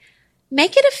cooking,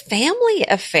 make it a family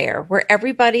affair where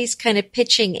everybody's kind of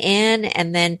pitching in.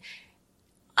 And then,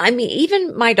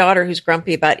 even my daughter, who's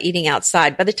grumpy about eating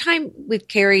outside, by the time we've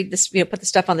carried this, put the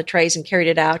stuff on the trays and carried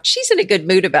it out, she's in a good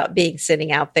mood about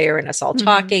sitting out there and us all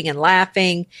talking and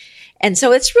laughing. And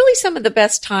so it's really some of the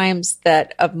best times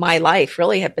of my life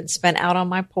really have been spent out on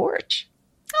my porch.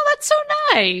 Oh, that's so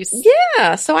nice.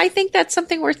 Yeah. So I think that's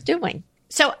something worth doing.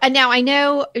 So now I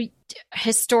know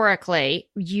historically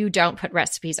you don't put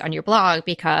recipes on your blog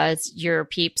because your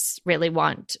peeps really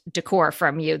want decor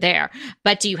from you there.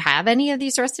 But do you have any of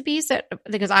these recipes?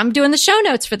 Because I'm doing the show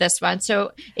notes for this one.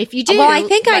 So if you do, well, I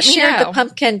think I shared the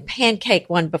pumpkin pancake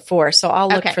one before, so I'll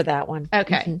look for that one.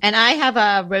 Okay. Mm-hmm. And I have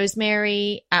a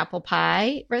rosemary apple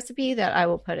pie recipe that I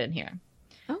will put in here.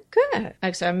 Oh, good.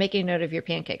 So I'm making note of your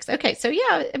pancakes. Okay. So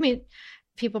yeah,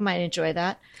 people might enjoy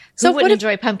that. Who wouldn't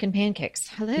enjoy pumpkin pancakes?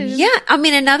 Hello. Yeah.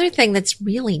 Another thing that's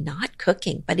really not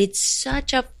cooking, but it's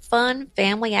such a fun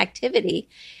family activity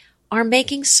are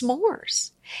making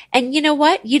s'mores. And you know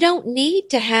what? You don't need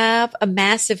to have a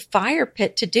massive fire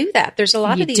pit to do that. There's a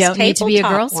lot of these tabletop ones. You don't need to be a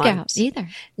Girl Scout either.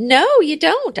 No, you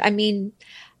don't.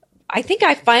 I think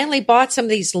I finally bought some of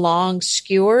these long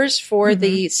skewers for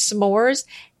the s'mores.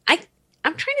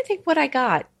 I'm trying to think what I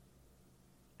got.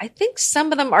 I think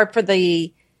some of them are for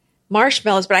the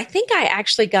marshmallows, but I think I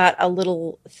actually got a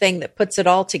little thing that puts it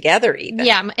all together even.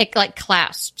 Yeah, it like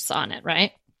clasps on it,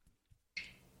 right?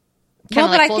 Well,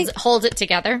 Kind of like holds it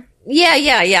together.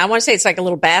 Yeah. I want to say it's like a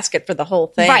little basket for the whole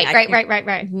thing. Right.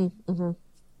 Mm-hmm.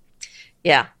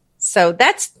 Yeah. So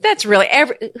that's really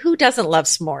who doesn't love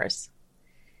s'mores?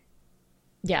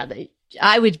 Yeah,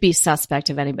 I would be suspect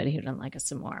of anybody who doesn't like a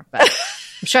s'more, but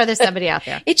I'm sure there's somebody out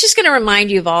there. It's just going to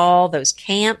remind you of all those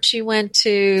camps you went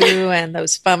to and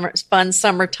those fun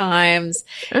summer times.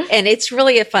 And it's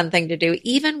really a fun thing to do,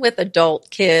 even with adult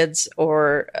kids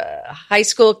or high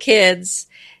school kids.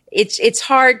 It's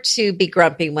hard to be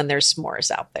grumpy when there's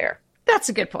s'mores out there. That's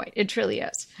a good point. It truly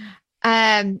is.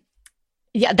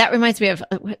 Yeah, that reminds me of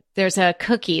there's a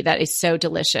cookie that is so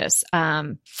delicious.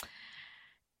 And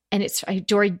it's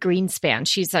Dory Greenspan.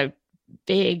 She's a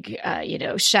big,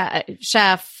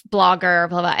 chef, blogger,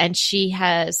 blah, blah. And she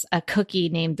has a cookie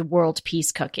named the World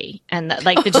Peace Cookie. And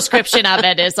the description of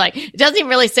it is like, it doesn't even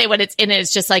really say what it's in it.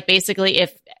 It's just like basically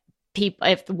if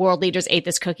the world leaders ate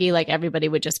this cookie, like everybody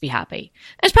would just be happy.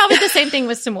 It's probably the same thing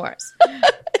with s'mores.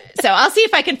 So I'll see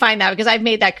if I can find that because I've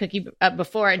made that cookie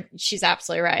before and she's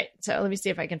absolutely right. So let me see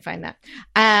if I can find that.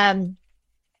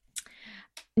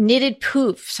 Knitted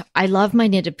poofs. I love my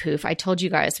knitted poof. I told you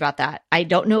guys about that. I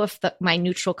don't know if my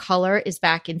neutral color is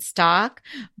back in stock,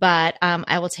 but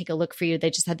I will take a look for you. They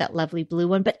just had that lovely blue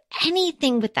one, but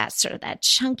anything with that sort of that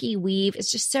chunky weave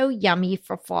is just so yummy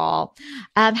for fall.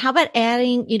 How about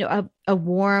adding, a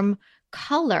warm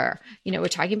color? We're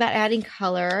talking about adding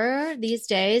color these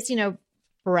days,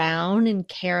 brown and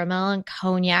caramel and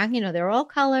cognac, they're all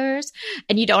colors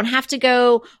and you don't have to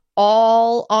go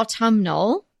all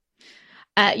autumnal.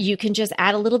 You can just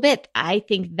add a little bit. I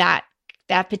think that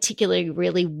particularly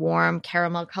really warm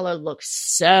caramel color looks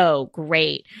so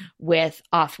great with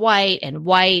off-white and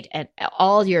white and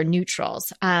all your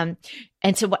neutrals. And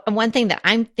so one thing that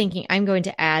I'm thinking I'm going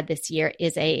to add this year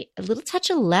is a little touch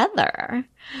of leather.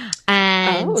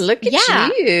 And look at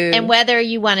you. And whether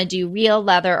you want to do real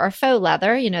leather or faux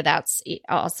leather, that's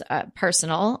also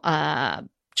personal,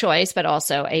 choice, but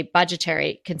also a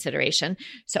budgetary consideration.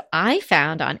 So I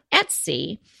found on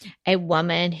Etsy a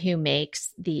woman who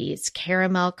makes these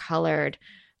caramel colored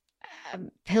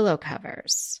pillow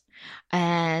covers.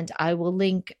 And I will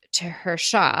link to her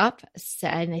shop.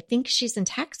 And I think she's in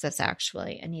Texas,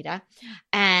 actually, Anita.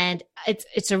 And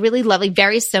it's a really lovely,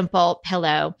 very simple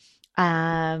pillow.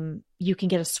 You can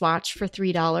get a swatch for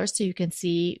 $3 so you can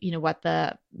see, what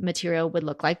the material would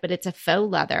look like, but it's a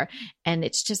faux leather and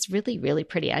it's just really, really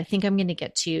pretty. I think I'm going to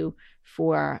get 2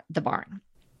 for the barn.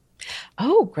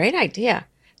 Oh, great idea.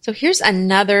 So here's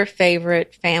another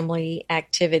favorite family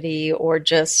activity or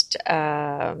just,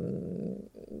 a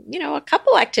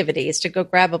couple activities to go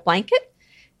grab a blanket,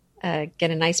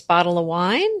 get a nice bottle of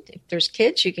wine. If there's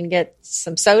kids, you can get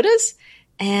some sodas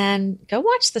and go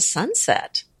watch the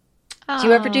sunset. Do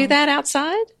you ever do that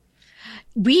outside?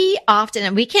 We often,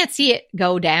 and we can't see it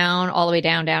go down all the way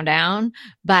down,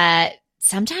 but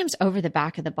sometimes over the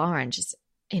back of the barn, just,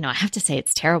 I have to say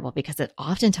it's terrible because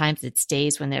oftentimes it's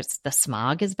days when the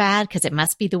smog is bad because it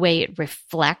must be the way it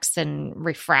reflects and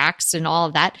refracts and all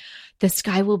of that. The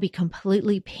sky will be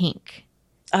completely pink.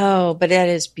 Oh, but that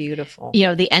is beautiful.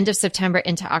 The end of September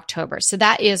into October. So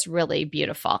that is really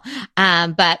beautiful.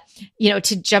 But,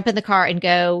 to jump in the car and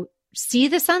go see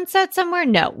the sunset somewhere?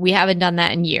 No, we haven't done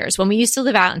that in years. When we used to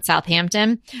live out in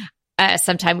Southampton,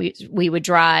 sometime we would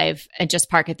drive and just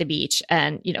park at the beach.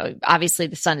 And, obviously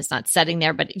the sun is not setting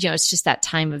there, but, it's just that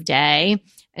time of day.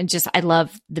 And I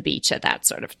love the beach at that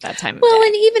time of day. Well,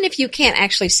 and even if you can't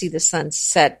actually see the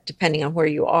sunset, depending on where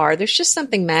you are, there's just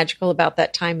something magical about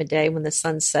that time of day when the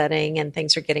sun's setting and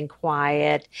things are getting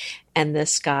quiet and the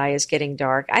sky is getting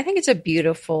dark. I think it's a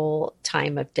beautiful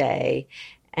time of day.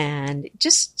 And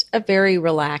just a very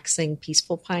relaxing,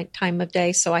 peaceful time of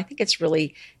day. So I think it's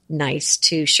really nice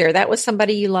to share that with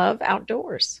somebody you love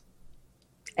outdoors.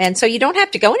 And so you don't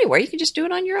have to go anywhere. You can just do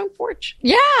it on your own porch.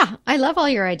 Yeah, I love all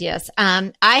your ideas.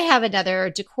 I have another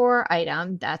decor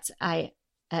item that's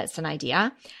an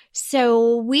idea.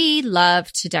 So we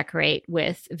love to decorate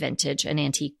with vintage and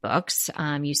antique books.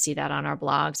 You see that on our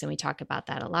blogs, and we talk about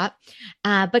that a lot.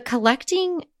 But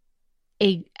collecting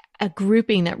a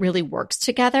grouping that really works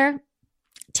together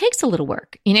takes a little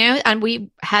work, and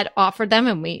we had offered them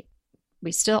and we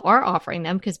still are offering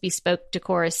them because Bespoke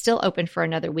Decor is still open for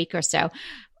another week or so,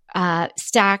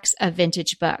 stacks of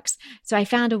vintage books. So I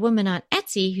found a woman on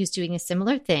Etsy who's doing a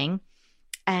similar thing.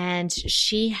 And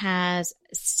she has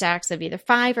stacks of either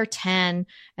 5 or 10,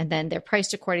 and then they're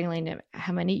priced accordingly to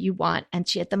how many you want. And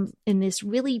she had them in this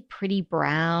really pretty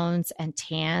browns and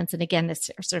tans. And again, this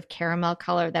sort of caramel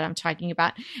color that I'm talking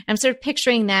about. I'm sort of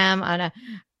picturing them on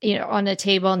a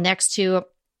table next to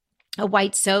a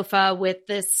white sofa with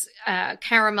this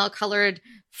caramel colored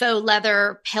faux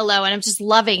leather pillow. And I'm just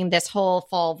loving this whole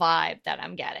fall vibe that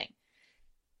I'm getting.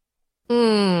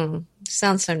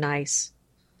 Sounds so nice.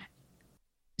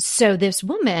 So this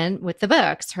woman with the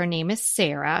books, her name is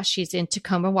Sarah. She's in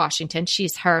Tacoma, Washington.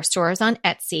 Her store is on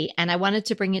Etsy. And I wanted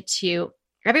to bring it to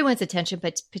everyone's attention,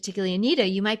 but particularly Anita,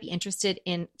 you might be interested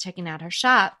in checking out her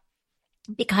shop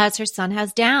because her son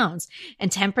has Downs,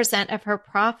 and 10% of her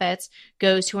profits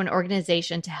goes to an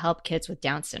organization to help kids with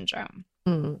Down syndrome.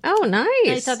 Oh, nice.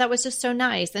 And I thought that was just so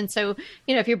nice. And so,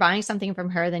 if you're buying something from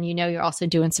her, then you're also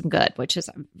doing some good, which is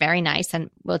very nice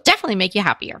and will definitely make you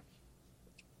happier.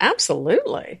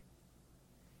 Absolutely.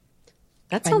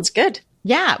 That sounds good.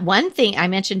 Yeah. One thing I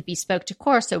mentioned, bespoke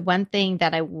decor. So one thing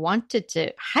that I wanted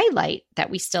to highlight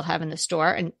that we still have in the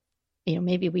store, and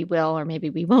maybe we will, or maybe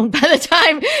we won't by the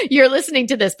time you're listening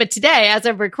to this. But today, as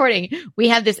of recording, we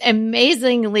have this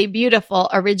amazingly beautiful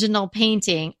original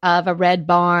painting of a red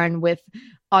barn with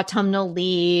autumnal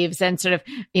leaves and sort of,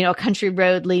 a country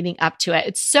road leading up to it.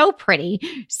 It's so pretty.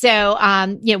 So,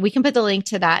 we can put the link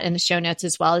to that in the show notes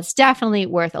as well. It's definitely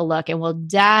worth a look, and will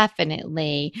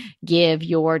definitely give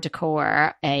your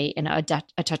decor a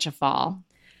touch of fall.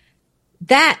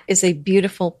 That is a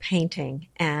beautiful painting,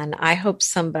 and I hope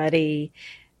somebody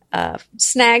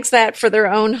snags that for their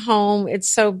own home. It's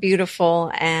so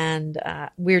beautiful, and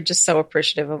we're just so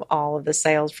appreciative of all of the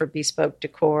sales for Bespoke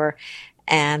Decor.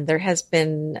 And there has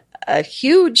been a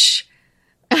huge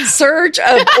surge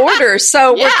of orders,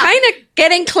 so we're kind of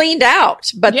getting cleaned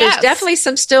out. But there's definitely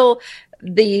some still.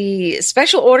 The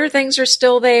special order things are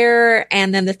still there,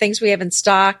 and then the things we have in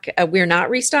stock, we're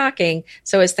not restocking.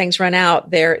 So as things run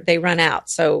out, they run out.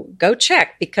 So go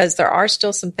check, because there are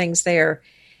still some things there,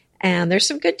 and there's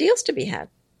some good deals to be had.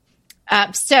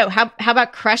 So how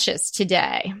about crushes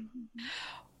today?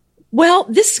 Well,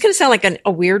 this is going to sound like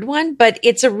a weird one, but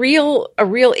it's a real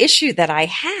issue that I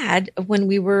had when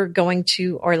we were going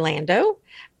to Orlando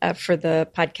for the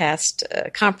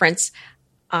podcast conference.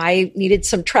 I needed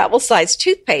some travel size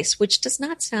toothpaste, which does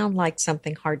not sound like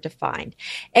something hard to find,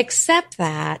 except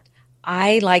that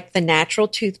I like the natural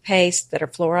toothpaste that are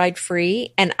fluoride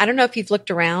free. And I don't know if you've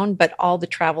looked around, but all the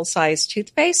travel size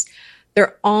toothpaste,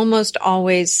 they're almost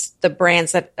always the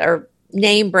brands that are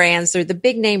name brands. They're the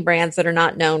big name brands that are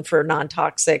not known for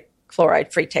non-toxic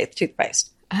fluoride free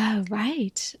toothpaste. Oh,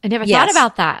 right. I never thought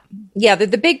about that. Yeah. They're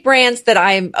the big brands that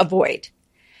I avoid.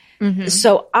 Mm-hmm.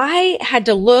 So I had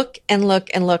to look and look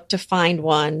and look to find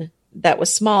one that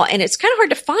was small. And it's kind of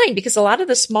hard to find because a lot of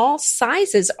the small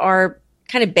sizes are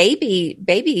kind of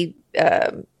baby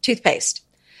toothpaste.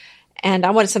 And I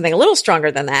wanted something a little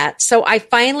stronger than that. So I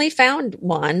finally found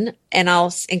one, and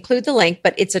I'll include the link,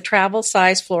 but it's a travel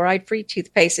size fluoride free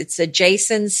toothpaste. It's a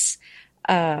Jason's,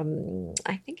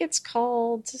 I think it's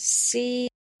called Sea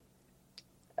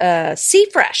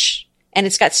Fresh, and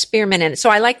it's got spearmint in it. So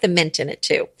I like the mint in it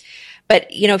too. But,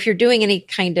 if you're doing any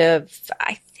kind of,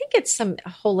 I think it's some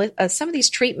of these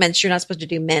treatments, you're not supposed to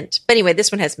do mint. But anyway,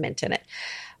 this one has mint in it.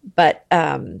 But,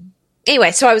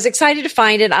 anyway, so I was excited to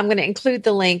find it. I'm going to include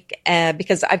the link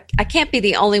because I can't be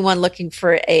the only one looking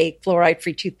for a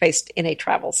fluoride-free toothpaste in a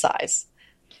travel size.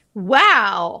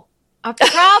 Wow. A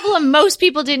problem most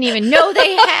people didn't even know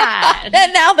they had.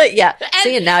 And now that,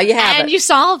 now you have it. And you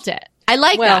solved it. I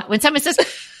like that. When someone says,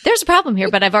 there's a problem here,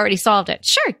 but I've already solved it.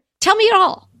 Sure. Tell me it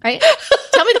all, right?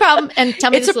 Tell me the problem and tell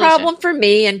me the solution. It's a problem for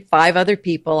me and 5 other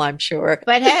people, I'm sure.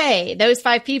 But hey, those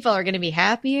 5 people are going to be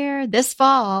happier this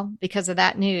fall because of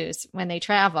that news when they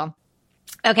travel.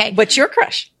 Okay. What's your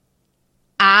crush?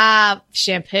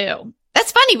 Shampoo.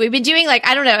 That's funny. We've been doing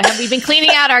have we been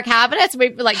cleaning out our cabinets?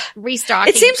 We've been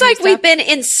restocking. It seems like stuff. We've been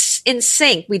in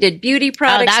sync. We did beauty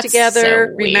products together.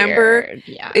 So remember?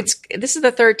 Yeah. This is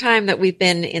the 3rd time that we've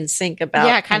been in sync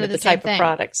about kind of the type of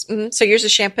products. Mm-hmm. So yours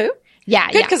is shampoo?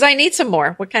 Yeah. Good, because I need some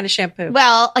more. What kind of shampoo?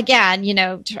 Well, again,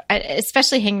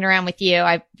 especially hanging around with you,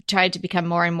 I've tried to become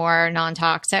more and more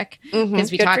non-toxic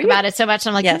because we talk about it so much.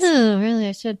 I'm like, oh, really?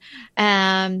 I should.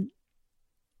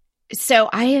 So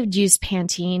I have used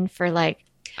Pantene for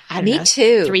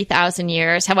too. 3,000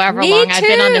 years, however long I've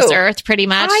been on this earth, pretty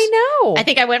much. I know. I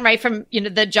think I went right from,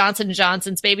 the Johnson &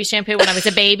 Johnson's baby shampoo when I was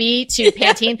a baby to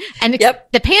Pantene. And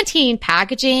the Pantene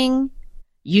packaging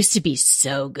used to be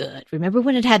so good. Remember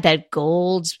when it had that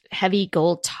heavy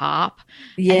gold top?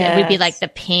 Yeah. And it would be like the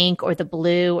pink or the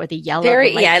blue or the yellow.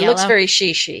 Very, the yeah, it yellow. looks very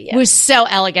she. Yeah. It was so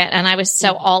elegant. And I was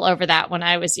so all over that when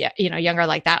I was, younger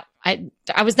like that. I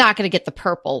was not going to get the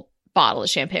purple bottle of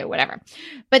shampoo, whatever.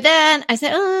 But then I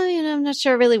said, I'm not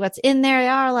sure really what's in there.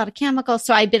 There are a lot of chemicals.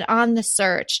 So I've been on the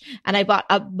search and I bought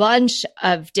a bunch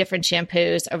of different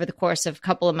shampoos over the course of a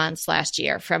couple of months last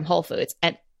year from Whole Foods,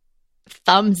 and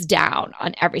thumbs down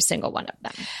on every single one of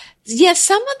them. Yeah,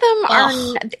 some of them are,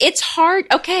 it's hard.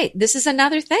 Okay, this is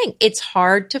another thing. It's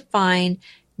hard to find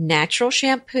natural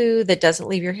shampoo that doesn't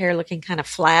leave your hair looking kind of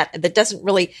flat, that doesn't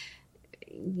really,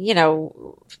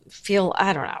 feel,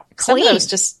 I don't know. Some Clean. of those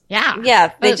just,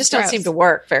 Yeah, they just don't seem to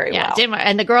work very well.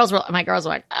 And my girls were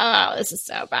like, oh, this is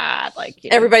so bad. Like,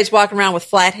 everybody's walking around with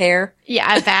flat hair.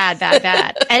 Yeah,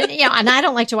 bad. And, and I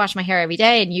don't like to wash my hair every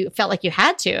day, and you felt like you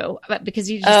had to, but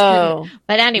because you just couldn't.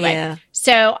 But anyway,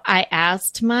 so I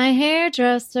asked my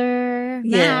hairdresser,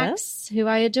 Max, who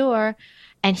I adore,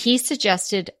 and he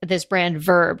suggested this brand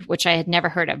Verb, which I had never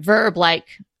heard of. Verb, like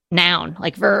noun,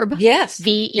 like verb. Yes.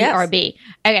 Verb.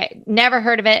 Okay. Never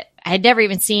heard of it. I had never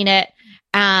even seen it.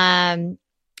 And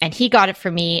he got it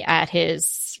for me at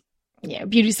his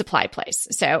beauty supply place.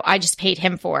 So I just paid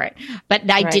him for it. But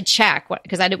I did check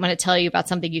because I didn't want to tell you about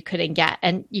something you couldn't get.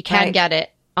 And you can get it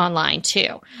online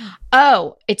too.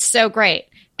 Oh, it's so great.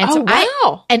 And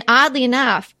wow. And oddly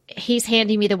enough, he's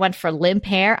handing me the one for limp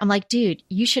hair. I'm like, dude,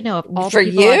 you should know of all for the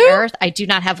people you? on earth, I do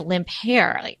not have limp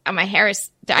hair. Like my hair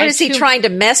is. What is he trying to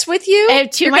mess with you? I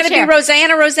have too You're much going to be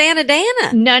Rosanna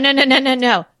Dana.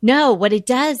 No. No, what it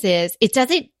does is it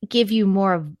doesn't give you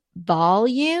more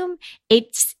volume.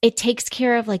 It takes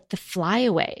care of like the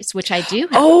flyaways, which I do have.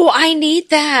 Oh, I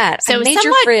need that. So I made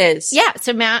your frizz. Yeah.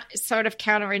 So sort of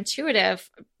counterintuitive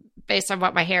based on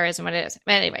what my hair is and what it is.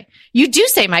 But anyway, you do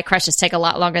say my crushes take a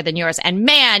lot longer than yours. And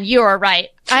man, you are right.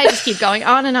 I just keep going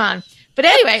on and on. But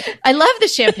anyway, I love the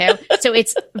shampoo. So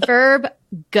it's Verb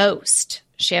Ghost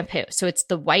shampoo. So it's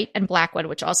the white and black one,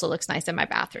 which also looks nice in my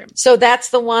bathroom. So that's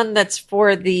the one that's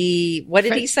for the, what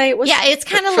did he say it was? Yeah, it's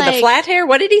kind of like. For the flat hair?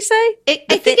 What did he say?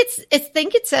 I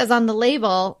think it says on the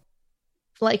label,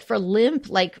 like for limp,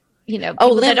 like,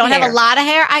 people that don't have a lot of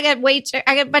hair.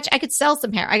 I could sell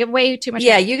some hair. I get way too much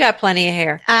hair. Yeah, you got plenty of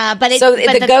hair. But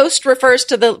the ghost refers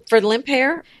to for limp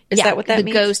hair? Is that what that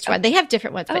means? The ghost one. They have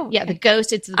different ones, but the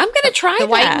ghost, it's I'm going to try the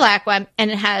white and black one,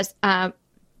 and it has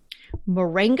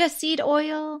moringa seed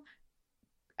oil,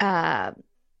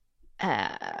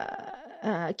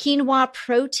 quinoa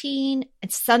protein,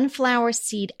 and sunflower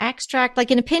seed extract.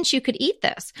 Like in a pinch, you could eat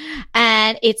this.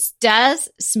 And it does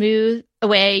smooth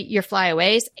away your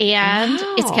flyaways, and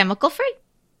it's chemical free.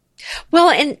 Well,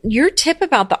 and your tip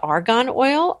about the argan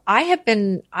oil,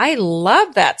 I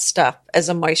love that stuff as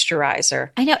a moisturizer.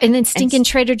 I know. And then stinking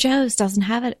Trader Joe's doesn't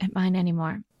have it at mine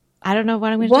anymore. I don't know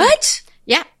what I'm going to do. What?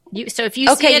 Yeah. So if you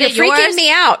see it at you're freaking yours,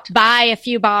 me out. Buy a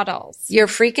few bottles. You're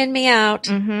freaking me out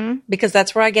because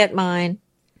that's where I get mine.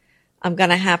 I'm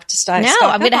going to have to start. No,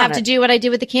 I'm going to have to do what I did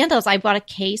with the candles. I bought a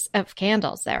case of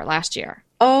candles there last year.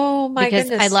 Oh my goodness.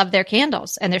 Because I love their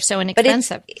candles and they're so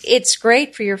inexpensive. But it's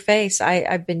great for your face.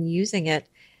 I've been using it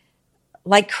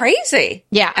like crazy.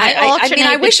 Yeah.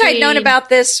 I wish I'd known about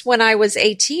this when I was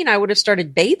 18. I would have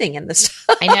started bathing in this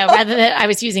stuff. I know, rather than I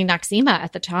was using Noxzema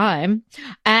at the time.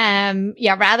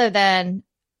 Rather than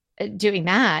doing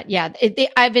that. Yeah.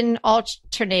 I've been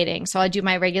alternating. So I'll do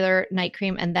my regular night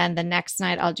cream and then the next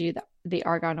night I'll do the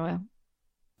argan oil.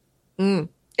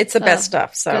 It's the best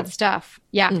stuff. So good stuff.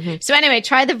 Yeah. So anyway,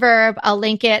 try the Verb. I'll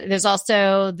link it. There's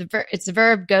also it's the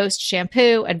Verb Ghost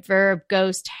shampoo and Verb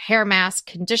Ghost hair mask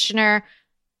conditioner.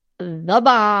 The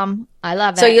bomb. I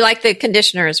love it. So you like the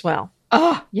conditioner as well?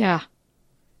 Oh, yeah.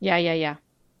 Yeah.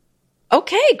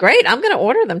 Okay, great. I'm going to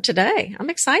order them today. I'm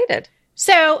excited.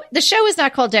 So the show is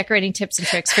not called Decorating Tips and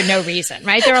Tricks for no reason,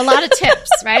 right? There are a lot of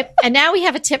tips, right? And now we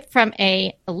have a tip from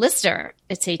a listener.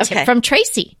 It's a tip from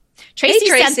Tracy. Tracy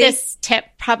sent this tip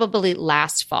probably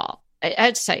last fall.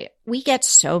 I'd say we get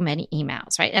so many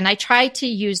emails, right? And I try to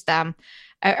use them.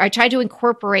 I try to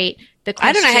incorporate the questions.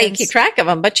 I don't know how you keep track of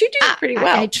them, but you do pretty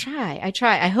well. I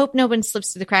try. I hope no one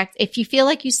slips through the cracks. If you feel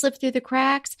like you slipped through the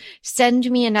cracks, send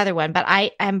me another one. But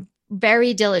I am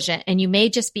very diligent and you may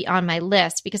just be on my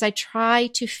list because I try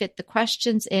to fit the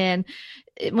questions in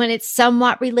when it's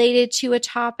somewhat related to a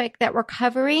topic that we're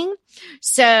covering.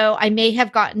 So I may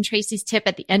have gotten Tracy's tip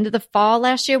at the end of the fall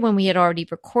last year when we had already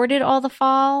recorded all the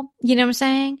fall. You know what I'm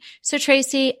saying? So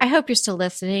Tracy, I hope you're still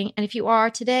listening. And if you are,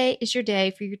 today is your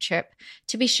day for your trip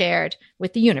to be shared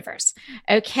with the universe.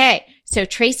 Okay. So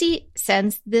Tracy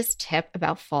sends this tip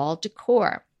about fall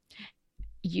decor.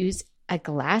 Use a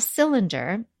glass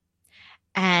cylinder,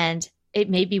 and it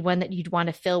may be one that you'd want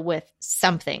to fill with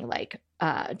something like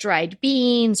dried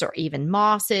beans or even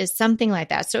mosses, something like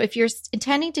that. So if you're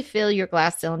intending to fill your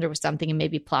glass cylinder with something and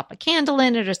maybe plop a candle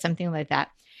in it or something like that,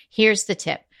 here's the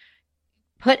tip.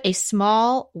 Put a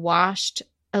small washed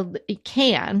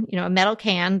can, a metal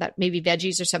can that maybe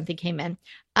veggies or something came in,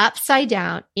 upside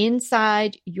down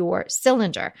inside your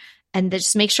cylinder. And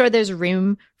just make sure there's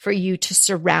room for you to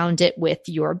surround it with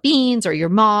your beans or your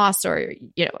moss or,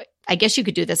 I guess you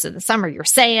could do this in the summer, your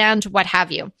sand, what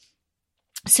have you.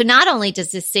 So not only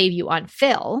does this save you on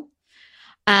fill,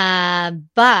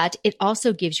 but it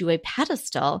also gives you a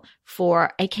pedestal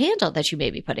for a candle that you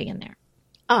may be putting in there.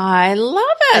 I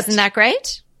love it. Isn't that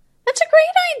great? That's a great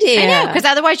idea. I know, because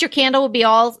otherwise your candle would be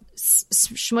all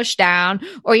smushed down,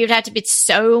 or you'd have to put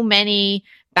so many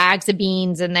bags of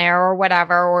beans in there or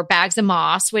whatever, or bags of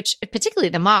moss, which particularly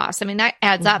the moss, I mean, that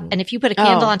adds up. And if you put a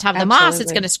candle on top of the moss,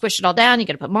 it's going to squish it all down. You're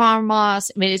going to put more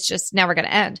moss. I mean, it's just never going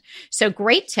to end. So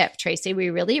great tip, Tracy.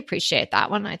 We really appreciate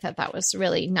that one. I thought that was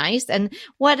really nice. And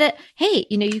hey,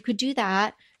 you could do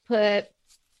that. Put,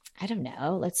 I don't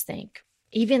know, let's think,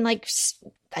 even like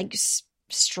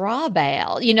straw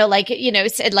bale,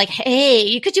 said like, hey,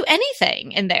 you could do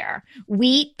anything in there.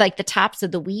 Wheat, like the tops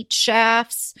of the wheat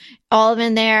shafts, all of them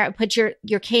in there. Put your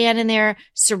can in there,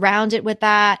 surround it with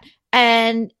that,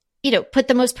 and, put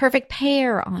the most perfect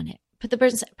pear on it. Put the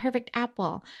perfect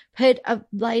apple. Put a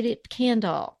lighted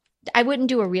candle. I wouldn't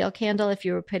do a real candle if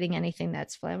you were putting anything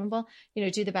that's flammable.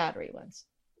 Do the battery ones.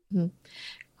 Mm-hmm.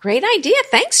 Great idea.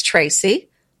 Thanks, Tracy.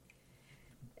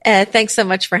 Thanks so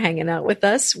much for hanging out with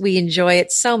us. We enjoy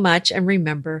it so much. And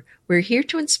remember, we're here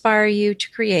to inspire you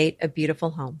to create a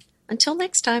beautiful home. Until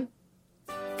next time.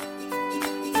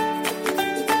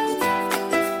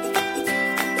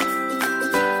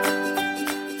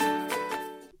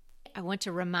 I want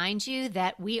to remind you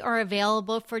that we are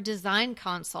available for design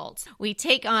consults. We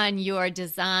take on your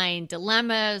design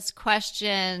dilemmas,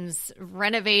 questions,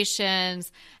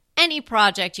 renovations, any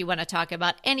project you want to talk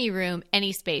about, any room,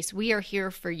 any space. We are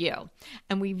here for you.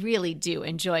 And we really do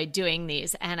enjoy doing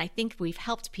these. And I think we've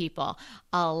helped people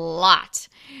a lot.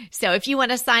 So if you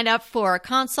want to sign up for a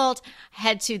consult,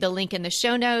 head to the link in the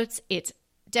show notes. It's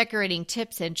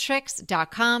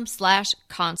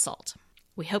decoratingtipsandtricks.com/consult.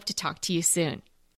 We hope to talk to you soon.